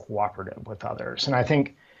tolerant and cooperative with others. And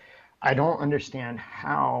I don't understand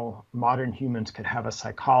how modern humans could have a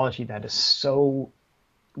psychology that is so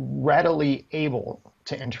readily able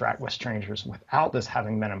to interact with strangers without this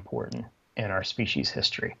having been important in our species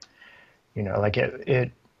history.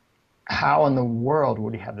 How in the world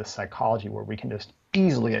would we have this psychology where we can just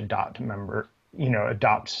easily adopt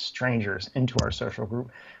strangers into our social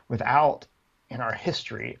group without, in our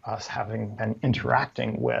history, us having been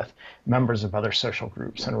interacting with members of other social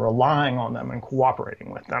groups and relying on them and cooperating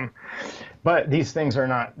with them? But these things are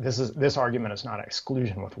not, this argument is not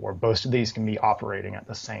exclusion with war. Both of these can be operating at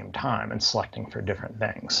the same time and selecting for different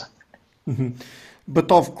things.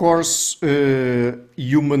 But of course,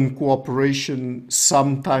 human cooperation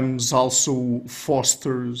sometimes also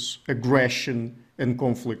fosters aggression and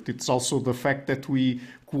conflict. It's also the fact that we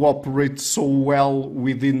cooperate so well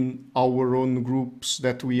within our own groups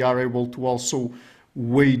that we are able to also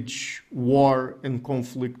wage war and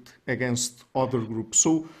conflict against other groups.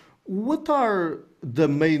 So what are the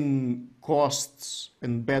main costs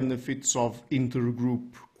and benefits of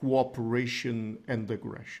intergroup cooperation and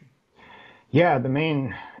aggression? Yeah, the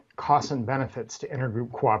main costs and benefits to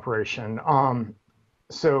intergroup cooperation.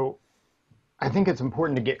 So I think it's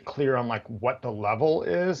important to get clear on like what the level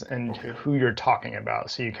is and who you're talking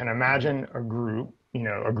about. So you can imagine a group,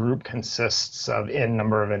 a group consists of n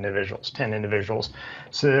number of individuals, 10 individuals.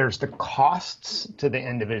 So there's the costs to the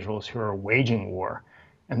individuals who are waging war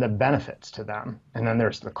and the benefits to them. And then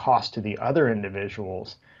there's the cost to the other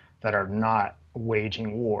individuals that are not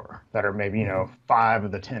waging war, that are maybe, 5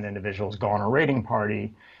 of the 10 individuals go on a raiding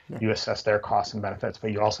party. You assess their costs and benefits,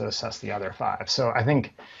 but you also assess the other 5. So I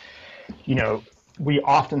think, we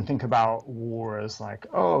often think about war as like,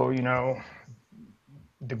 the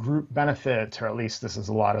group benefits, or at least this is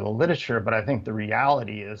a lot of the literature, but I think the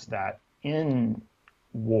reality is that in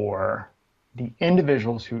war, the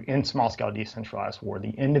individuals who, in small-scale decentralized war,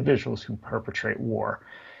 the individuals who perpetrate war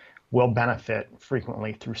will benefit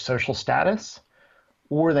frequently through social status,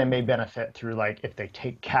 or they may benefit through, like, if they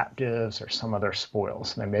take captives or some other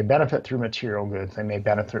spoils. They may benefit through material goods, they may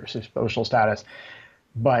benefit through social status,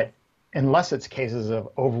 but unless it's cases of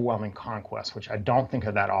overwhelming conquest, which I don't think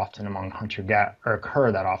are that often among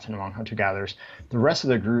occur that often among hunter-gatherers, the rest of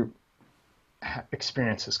the group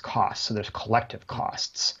experiences costs. So there's collective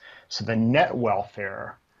costs. So the net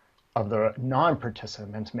welfare of the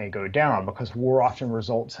non-participants may go down because war often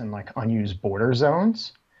results in like unused border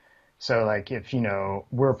zones. So like if,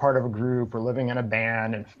 we're part of a group, we're living in a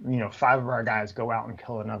band and, 5 of our guys go out and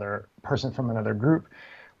kill another person from another group.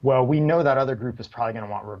 Well, we know that other group is probably going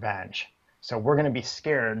to want revenge. So we're going to be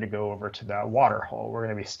scared to go over to that water hole. We're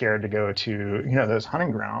going to be scared to go to, those hunting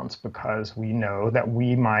grounds because we know that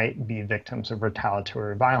we might be victims of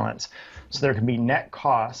retaliatory violence. So there can be net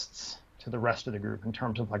costs to the rest of the group in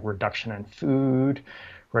terms of like reduction in food,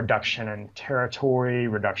 reduction in territory,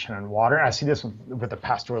 reduction in water. I see this with the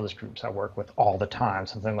pastoralist groups I work with all the time.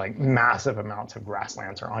 Something like massive amounts of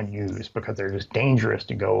grasslands are unused because they're just dangerous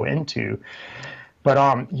to go into.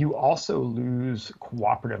 But you also lose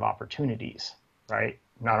cooperative opportunities, right?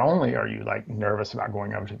 Not only are you like nervous about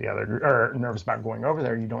going over to the other group or nervous about going over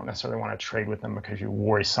there, you don't necessarily want to trade with them because you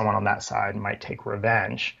worry someone on that side might take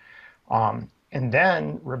revenge. And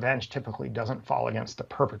then revenge typically doesn't fall against the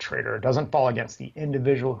perpetrator. It doesn't fall against the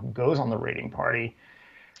individual who goes on the raiding party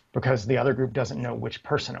because the other group doesn't know which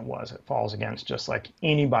person it was. It falls against just like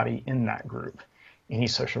anybody in that group, any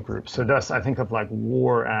social group. So thus I think of like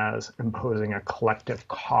war as imposing a collective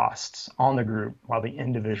costs on the group while the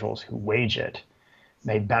individuals who wage it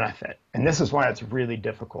may benefit. And this is why it's really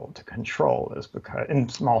difficult to control is because in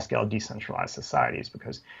small scale decentralized societies,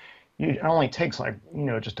 because it only takes like,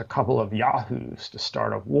 just a couple of yahoos to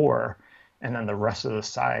start a war, and then the rest of the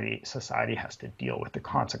society has to deal with the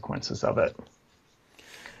consequences of it.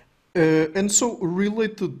 And so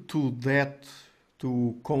related to that,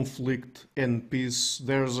 to conflict and peace,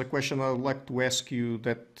 there's a question I'd like to ask you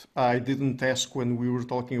that I didn't ask when we were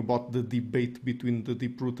talking about the debate between the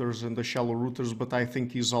deep rooters and the shallow rooters, but I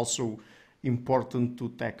think is also important to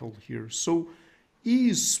tackle here. So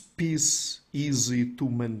is peace easy to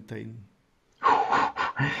maintain?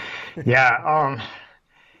 Yeah,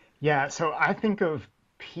 so I think of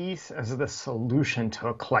peace as the solution to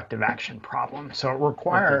a collective action problem. So it Okay.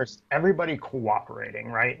 requires everybody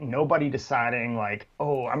cooperating, right? Nobody deciding like,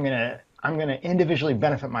 oh, I'm gonna individually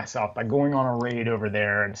benefit myself by going on a raid over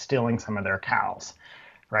there and stealing some of their cows,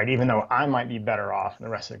 right? Even though I might be better off than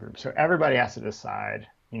the rest of the group. So everybody has to decide,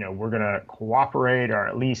 we're gonna cooperate or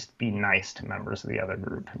at least be nice to members of the other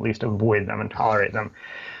group, at least avoid them and tolerate them.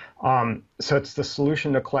 So it's the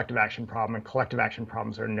solution to collective action problem, and collective action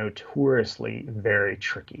problems are notoriously very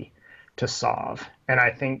tricky to solve. And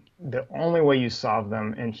I think the only way you solve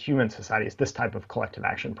them in human societies, this type of collective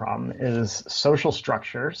action problem, is social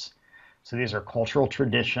structures. So these are cultural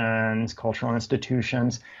traditions, cultural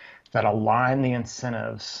institutions that align the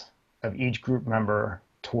incentives of each group member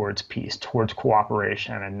towards peace, towards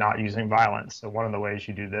cooperation, and not using violence. So one of the ways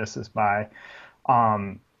you do this is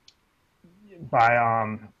um,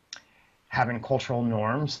 by having cultural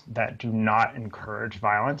norms that do not encourage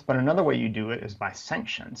violence. But another way you do it is by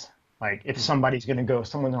sanctions. Like if somebody's going to go,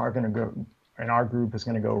 someone are going to go, in our group is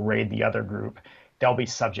going to go raid the other group, they'll be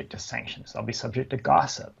subject to sanctions. They'll be subject to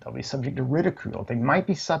gossip. They'll be subject to ridicule. They might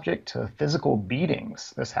be subject to physical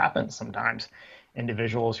beatings. This happens sometimes.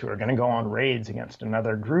 Individuals who are going to go on raids against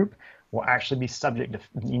another group will actually be subject to,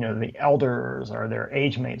 the elders or their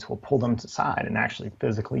age mates will pull them aside and actually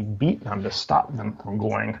physically beat them to stop them from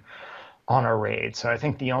going on a raid. So I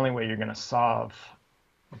think the only way you're going to solve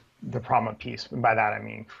the problem of peace, and by that I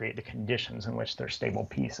mean create the conditions in which there's stable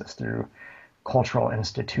peace, is through cultural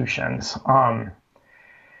institutions. But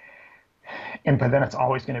then it's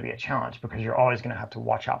always going to be a challenge because you're always going to have to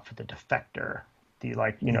watch out for the defector,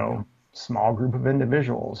 the small group of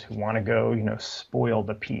individuals who want to go, spoil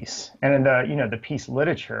the peace. And in the peace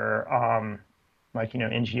literature,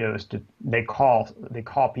 NGOs, they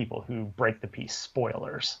call people who break the peace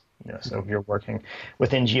spoilers. So if you're working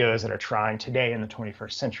with NGOs that are trying today in the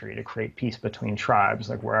 21st century to create peace between tribes,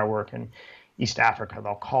 like where I work in East Africa,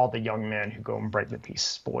 they'll call the young men who go and break the peace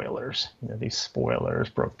spoilers. These spoilers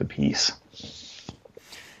broke the peace.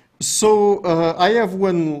 So I have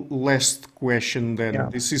one last question then. Yeah.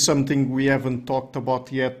 This is something we haven't talked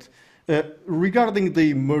about yet. Regarding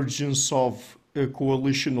the emergence of a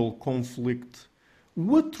coalitional conflict,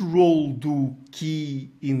 what role do key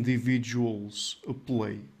individuals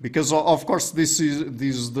play? Because of course this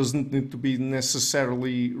doesn't need to be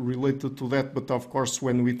necessarily related to that, but of course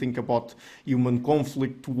when we think about human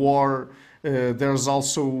conflict, war, there's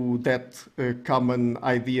also that common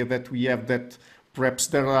idea that we have that perhaps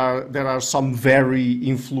there are some very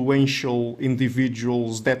influential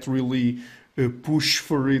individuals that really push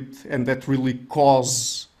for it and that really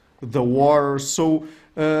cause the war. So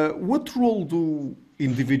what role do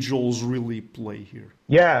individuals really play here?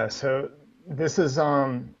 Yeah, so this is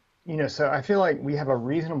So I feel like we have a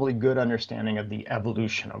reasonably good understanding of the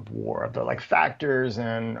evolution of war, of the like factors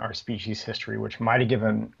in our species history, which might have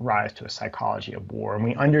given rise to a psychology of war. And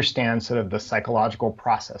we understand sort of the psychological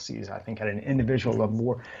processes, I think, at an individual level of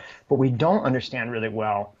war, but we don't understand really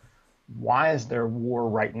well, why is there war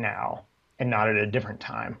right now and not at a different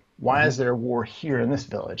time? Why is there war here in this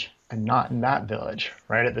village and not in that village,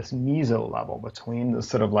 right? At this meso level between the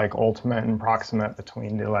sort of like ultimate and proximate,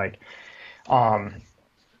 between the like um,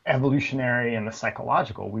 evolutionary and the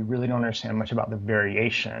psychological, we really don't understand much about the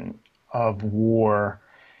variation of war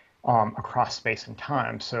across space and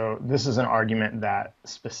time. So this is an argument that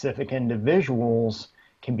specific individuals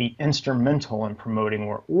can be instrumental in promoting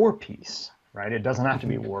war or peace, right? It doesn't have to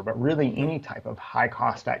be war, but really any type of high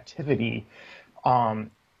cost activity, um,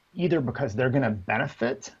 either because they're going to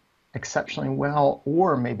benefit exceptionally well,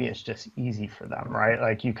 or maybe it's just easy for them, right?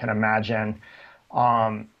 Like you can imagine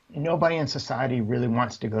nobody in society really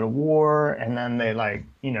wants to go to war, and then they like,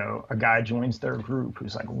 a guy joins their group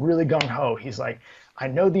who's like really gung-ho. He's like, I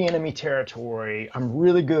know the enemy territory, I'm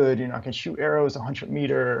really good, I can shoot arrows 100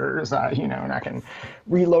 meters, and I can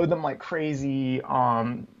reload them like crazy,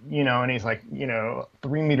 and he's like,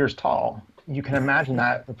 3 meters tall. You can imagine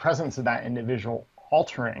that the presence of that individual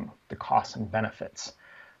altering the costs and benefits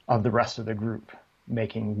of the rest of the group,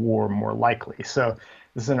 making war more likely. So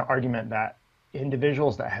this is an argument that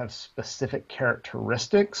individuals that have specific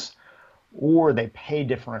characteristics, or they pay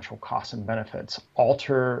differential costs and benefits,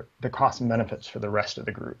 alter the costs and benefits for the rest of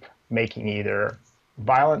the group, making either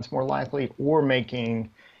violence more likely or making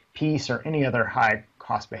peace or any other high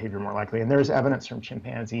cost behavior more likely. And there's evidence from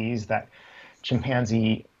chimpanzees that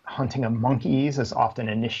chimpanzee hunting of monkeys is often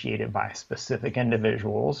initiated by specific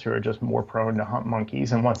individuals who are just more prone to hunt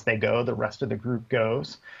monkeys. And once they go, the rest of the group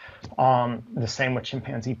goes. The same with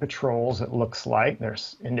chimpanzee patrols, it looks like.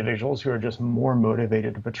 There's individuals who are just more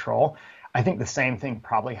motivated to patrol. I think the same thing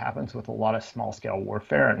probably happens with a lot of small-scale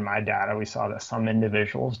warfare. In my data, we saw that some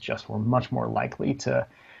individuals just were much more likely to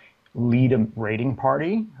lead a raiding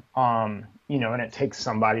party. And it takes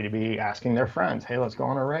somebody to be asking their friends, hey, let's go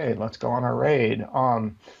on a raid, let's go on a raid.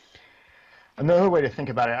 Another way to think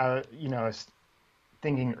about it, I was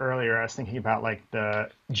thinking earlier, I was thinking about like the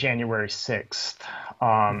January 6th,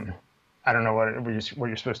 I don't know what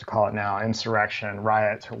you're supposed to call it now, insurrection,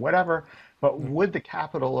 riots, or whatever, but would the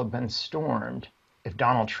Capitol have been stormed if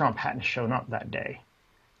Donald Trump hadn't shown up that day,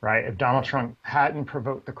 right? If Donald Trump hadn't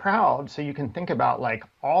provoked the crowd. So you can think about like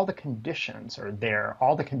all the conditions are there,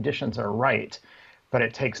 all the conditions are right, but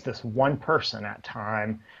it takes this one person at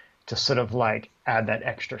time to sort of like add that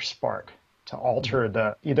extra spark to alter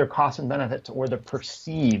the either costs and benefits or the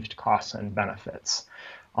perceived costs and benefits.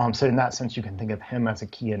 So in that sense, you can think of him as a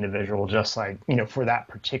key individual, just like, for that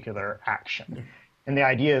particular action. And the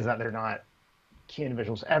idea is that they're not key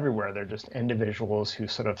individuals everywhere. They're just individuals who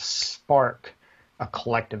sort of spark a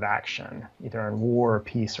collective action, either in war or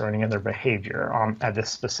peace or any other behavior at this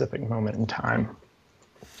specific moment in time.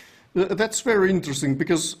 That's very interesting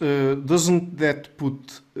because doesn't that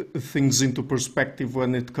put things into perspective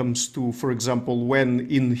when it comes to, for example, when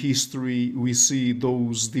in history we see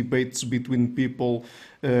those debates between people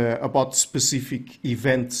about specific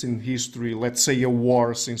events in history, let's say a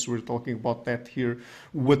war, since we're talking about that here,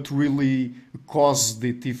 what really caused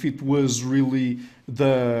it, if it was really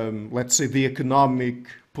let's say the economic,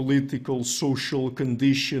 political, social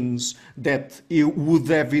conditions that it would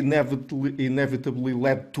have inevitably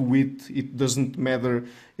led to it. It doesn't matter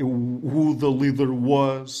who the leader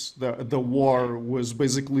was. The war was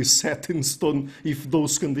basically set in stone if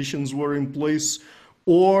those conditions were in place,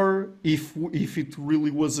 or if it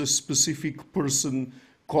really was a specific person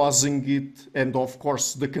causing it, and of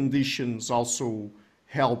course the conditions also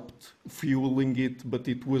helped fueling it, but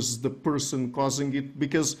it was the person causing it,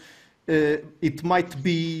 because it might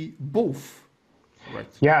be both. Right.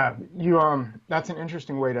 Yeah, that's an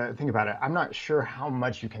interesting way to think about it. I'm not sure how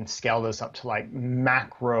much you can scale this up to like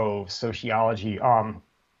macro sociology.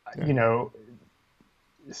 You know,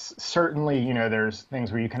 certainly, there's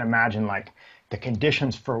things where you can imagine like the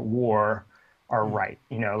conditions for war are right.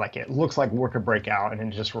 Like it looks like war could break out and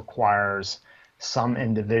it just requires some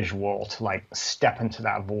individual to like step into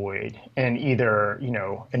that void and either,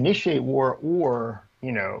 initiate war or,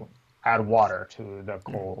 add water to the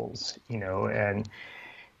coals, and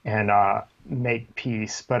make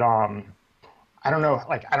peace. But I don't know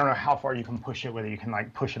how far you can push it, whether you can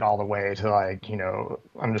like push it all the way to like,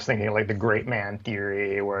 I'm just thinking like the great man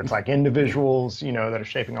theory where it's like individuals, that are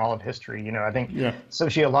shaping all of history. I think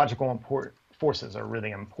sociological forces are really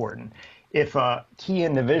important. If a key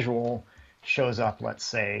individual shows up, let's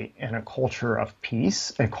say, in a culture of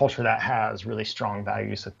peace, a culture that has really strong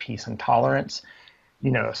values of peace and tolerance,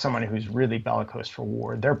 someone who's really bellicose for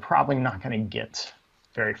war, they're probably not going to get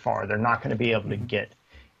very far. They're not going to be able to get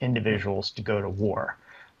Yeah. individuals to go to war.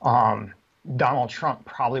 Um, Donald Trump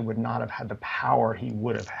probably would not have had the power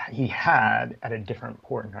he had at a different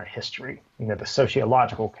point in our history. The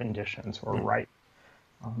sociological conditions were Yeah. right.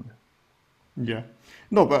 Yeah.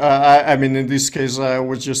 No, but I mean, in this case, I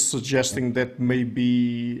was just suggesting that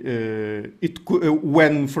maybe it could,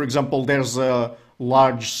 when, for example, there's a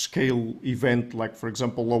large-scale event, like, for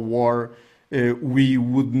example, a war, we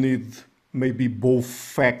would need maybe both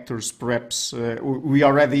factors. Perhaps we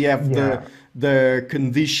already have Yeah, the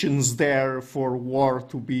conditions there for war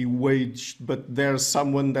to be waged, but there's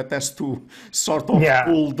someone that has to sort of yeah,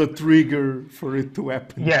 pull the trigger for it to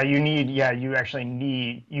happen. you actually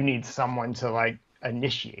need someone to like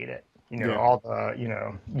initiate it.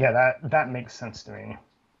 Yeah. Yeah, that makes sense to me.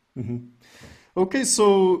 Okay,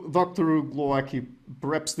 so Dr. Glowacki,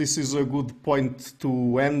 perhaps this is a good point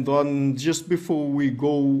to end on. Just before we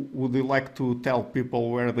go, would you like to tell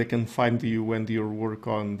people where they can find you and your work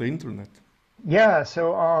on the internet? Yeah,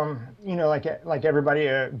 so like everybody,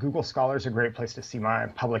 Google Scholar is a great place to see my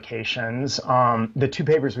publications. The two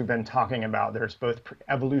papers we've been talking about, there's both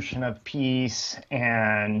evolution of peace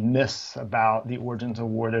and myths about the origins of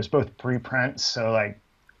war. There's both preprints, so like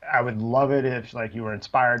I would love it if like you were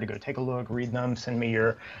inspired to go take a look, read them, send me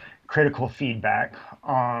your critical feedback.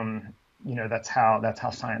 That's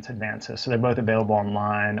how science advances. So they're both available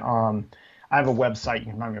online. I have a website, you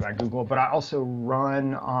can find me by Google, but I also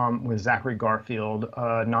run with Zachary Garfield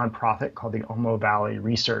a nonprofit called the Omo Valley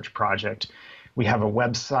Research Project. We have a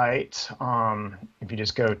website. If you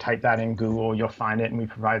just go type that in Google, you'll find it, and we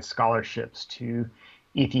provide scholarships to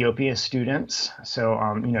Ethiopia students. So,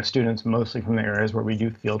 students mostly from the areas where we do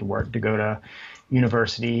field work to go to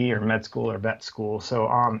university or med school or vet school.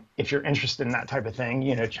 So, if you're interested in that type of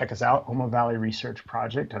thing, check us out, Omo Valley Research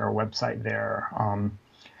Project, at our website there.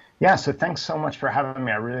 Yeah, so thanks so much for having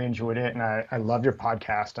me. I really enjoyed it, and I love your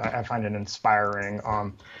podcast. I find it inspiring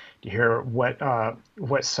to hear what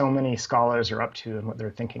so many scholars are up to and what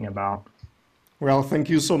they're thinking about. Well, thank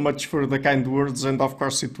you so much for the kind words, and of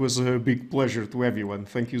course, it was a big pleasure to have you, and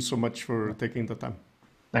thank you so much for taking the time.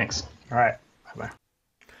 Thanks. All right. Bye bye.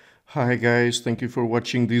 Hi guys, thank you for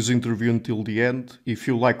watching this interview until the end. If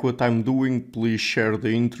you like what I'm doing, please share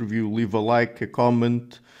the interview, leave a like, a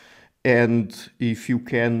comment, and if you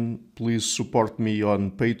can, please support me on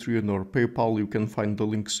Patreon or PayPal. You can find the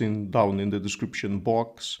links down in the description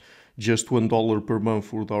box. Just $1 per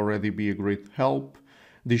month would already be a great help.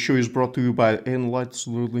 This show is brought to you by Enlights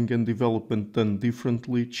Learning and Development Done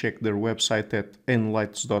Differently. Check their website at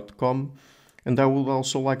enlights.com. And I would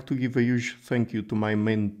also like to give a huge thank you to my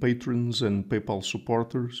main patrons and PayPal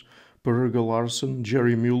supporters: Perga Larsen,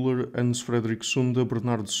 Jerry Mueller, Hans Frederick Sunda,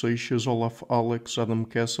 Bernardo Seixas, Olaf Alex, Adam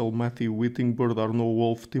Kessel, Matthew Whittingbird, Arno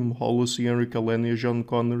Wolf, Tim Hollis, Henrik Alenia, John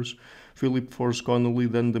Connors, Philip Force Connolly,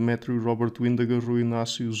 Dan Demetrio, Robert Windiger, Rui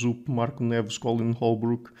Inácio, Zup, Marco Neves, Colin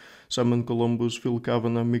Holbrook, Simon Columbus, Phil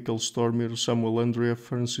Kavanagh, Michael Stormir, Samuel Andrea,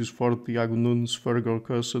 Francis Ford, Tiago Nunes, Fergal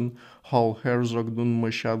Cusson, Hal Herzog, Nuno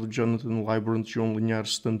Machado, Jonathan Librant, João Linhares,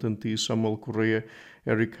 Stanton T, Samuel Correa,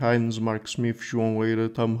 Eric Hines, Mark Smith, João Eira,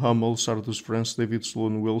 Tom Hummel, Sardus France, David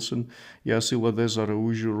Sloan Wilson, Yacila Dez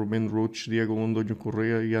Araújo, Romain Roach, Diego Londonho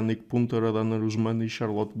Correa, Yannick Punter, Adana Rusmani,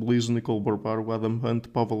 Charlotte Bliss, Nicole Barbaro, Adam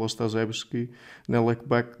Hunt, Pavel Ostazewski, Nelek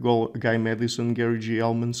Beck, Guy Madison, Gary G.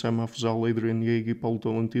 Allman, Sam Afzal, Adrian Yegi, Paulo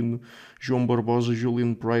Tolentino, João Barbosa,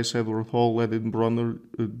 Julian Price, Edward Hall, Edith Bronner,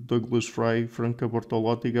 Douglas Fry, Franca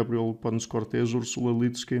Bortolotti, Gabriel Pons Cortez, Ursula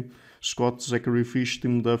Litsky, Scott, Zachary Fish,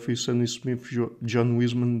 Tim Duffy, Sonny Smith, John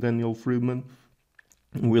Wiseman, Daniel Friedman,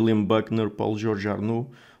 William Buckner, Paul George Arnaud,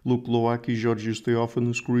 Luke Glowacki, Georgios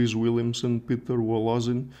Theophanous, Chris Williamson, Peter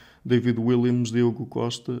Wolozin, David Williams, Diogo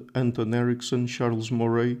Costa, Anton Erickson, Charles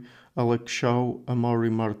Morey, Alex Shaw,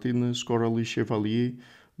 Amaury Martinez, Coralie Chevalier,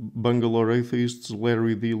 Bangalore Atheists,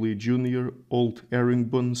 Larry Dealey Jr., Old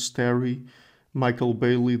Herringbone, Starry, Michael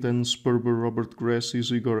Bailey, Dan Sperber, Robert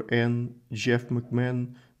Grassis, Igor N., Jeff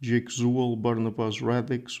McMahon, Jake Zuel, Barnabas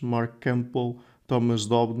Radix, Mark Campbell, Thomas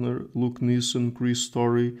Dobner, Luke Neeson, Chris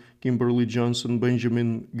Story, Kimberly Johnson,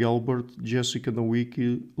 Benjamin Galbert, Jessica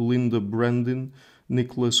Nowicki, Linda Brandon,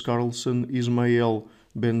 Nicholas Carlson, Ismael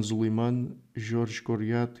Benzuliman, George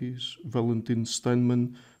Coriatis, Valentin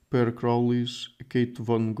Steinman, Per Crowleys, Kate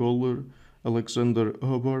Von Goller, Alexander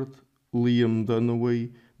Hubbard, Liam Dunaway,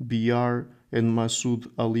 BR, and Masood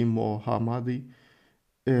Ali Mohammadi.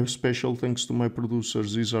 Special thanks to my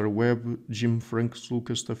producers Izar Webb, Jim Franks,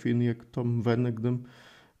 Lucas Stafiniak, Tom Vanagdam,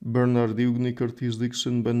 Bernard Hughney, Curtis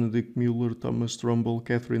Dixon, Benedict Mueller, Thomas Trumbull,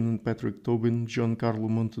 Catherine and Patrick Tobin, John Carlo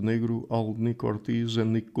Montenegro, Al Nick Ortiz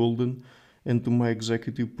and Nick Golden, and to my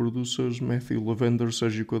executive producers, Matthew Lavender,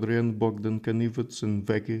 Sergio Codriano, Bogdan Kanivets, and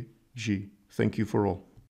Vega G. Thank you for all.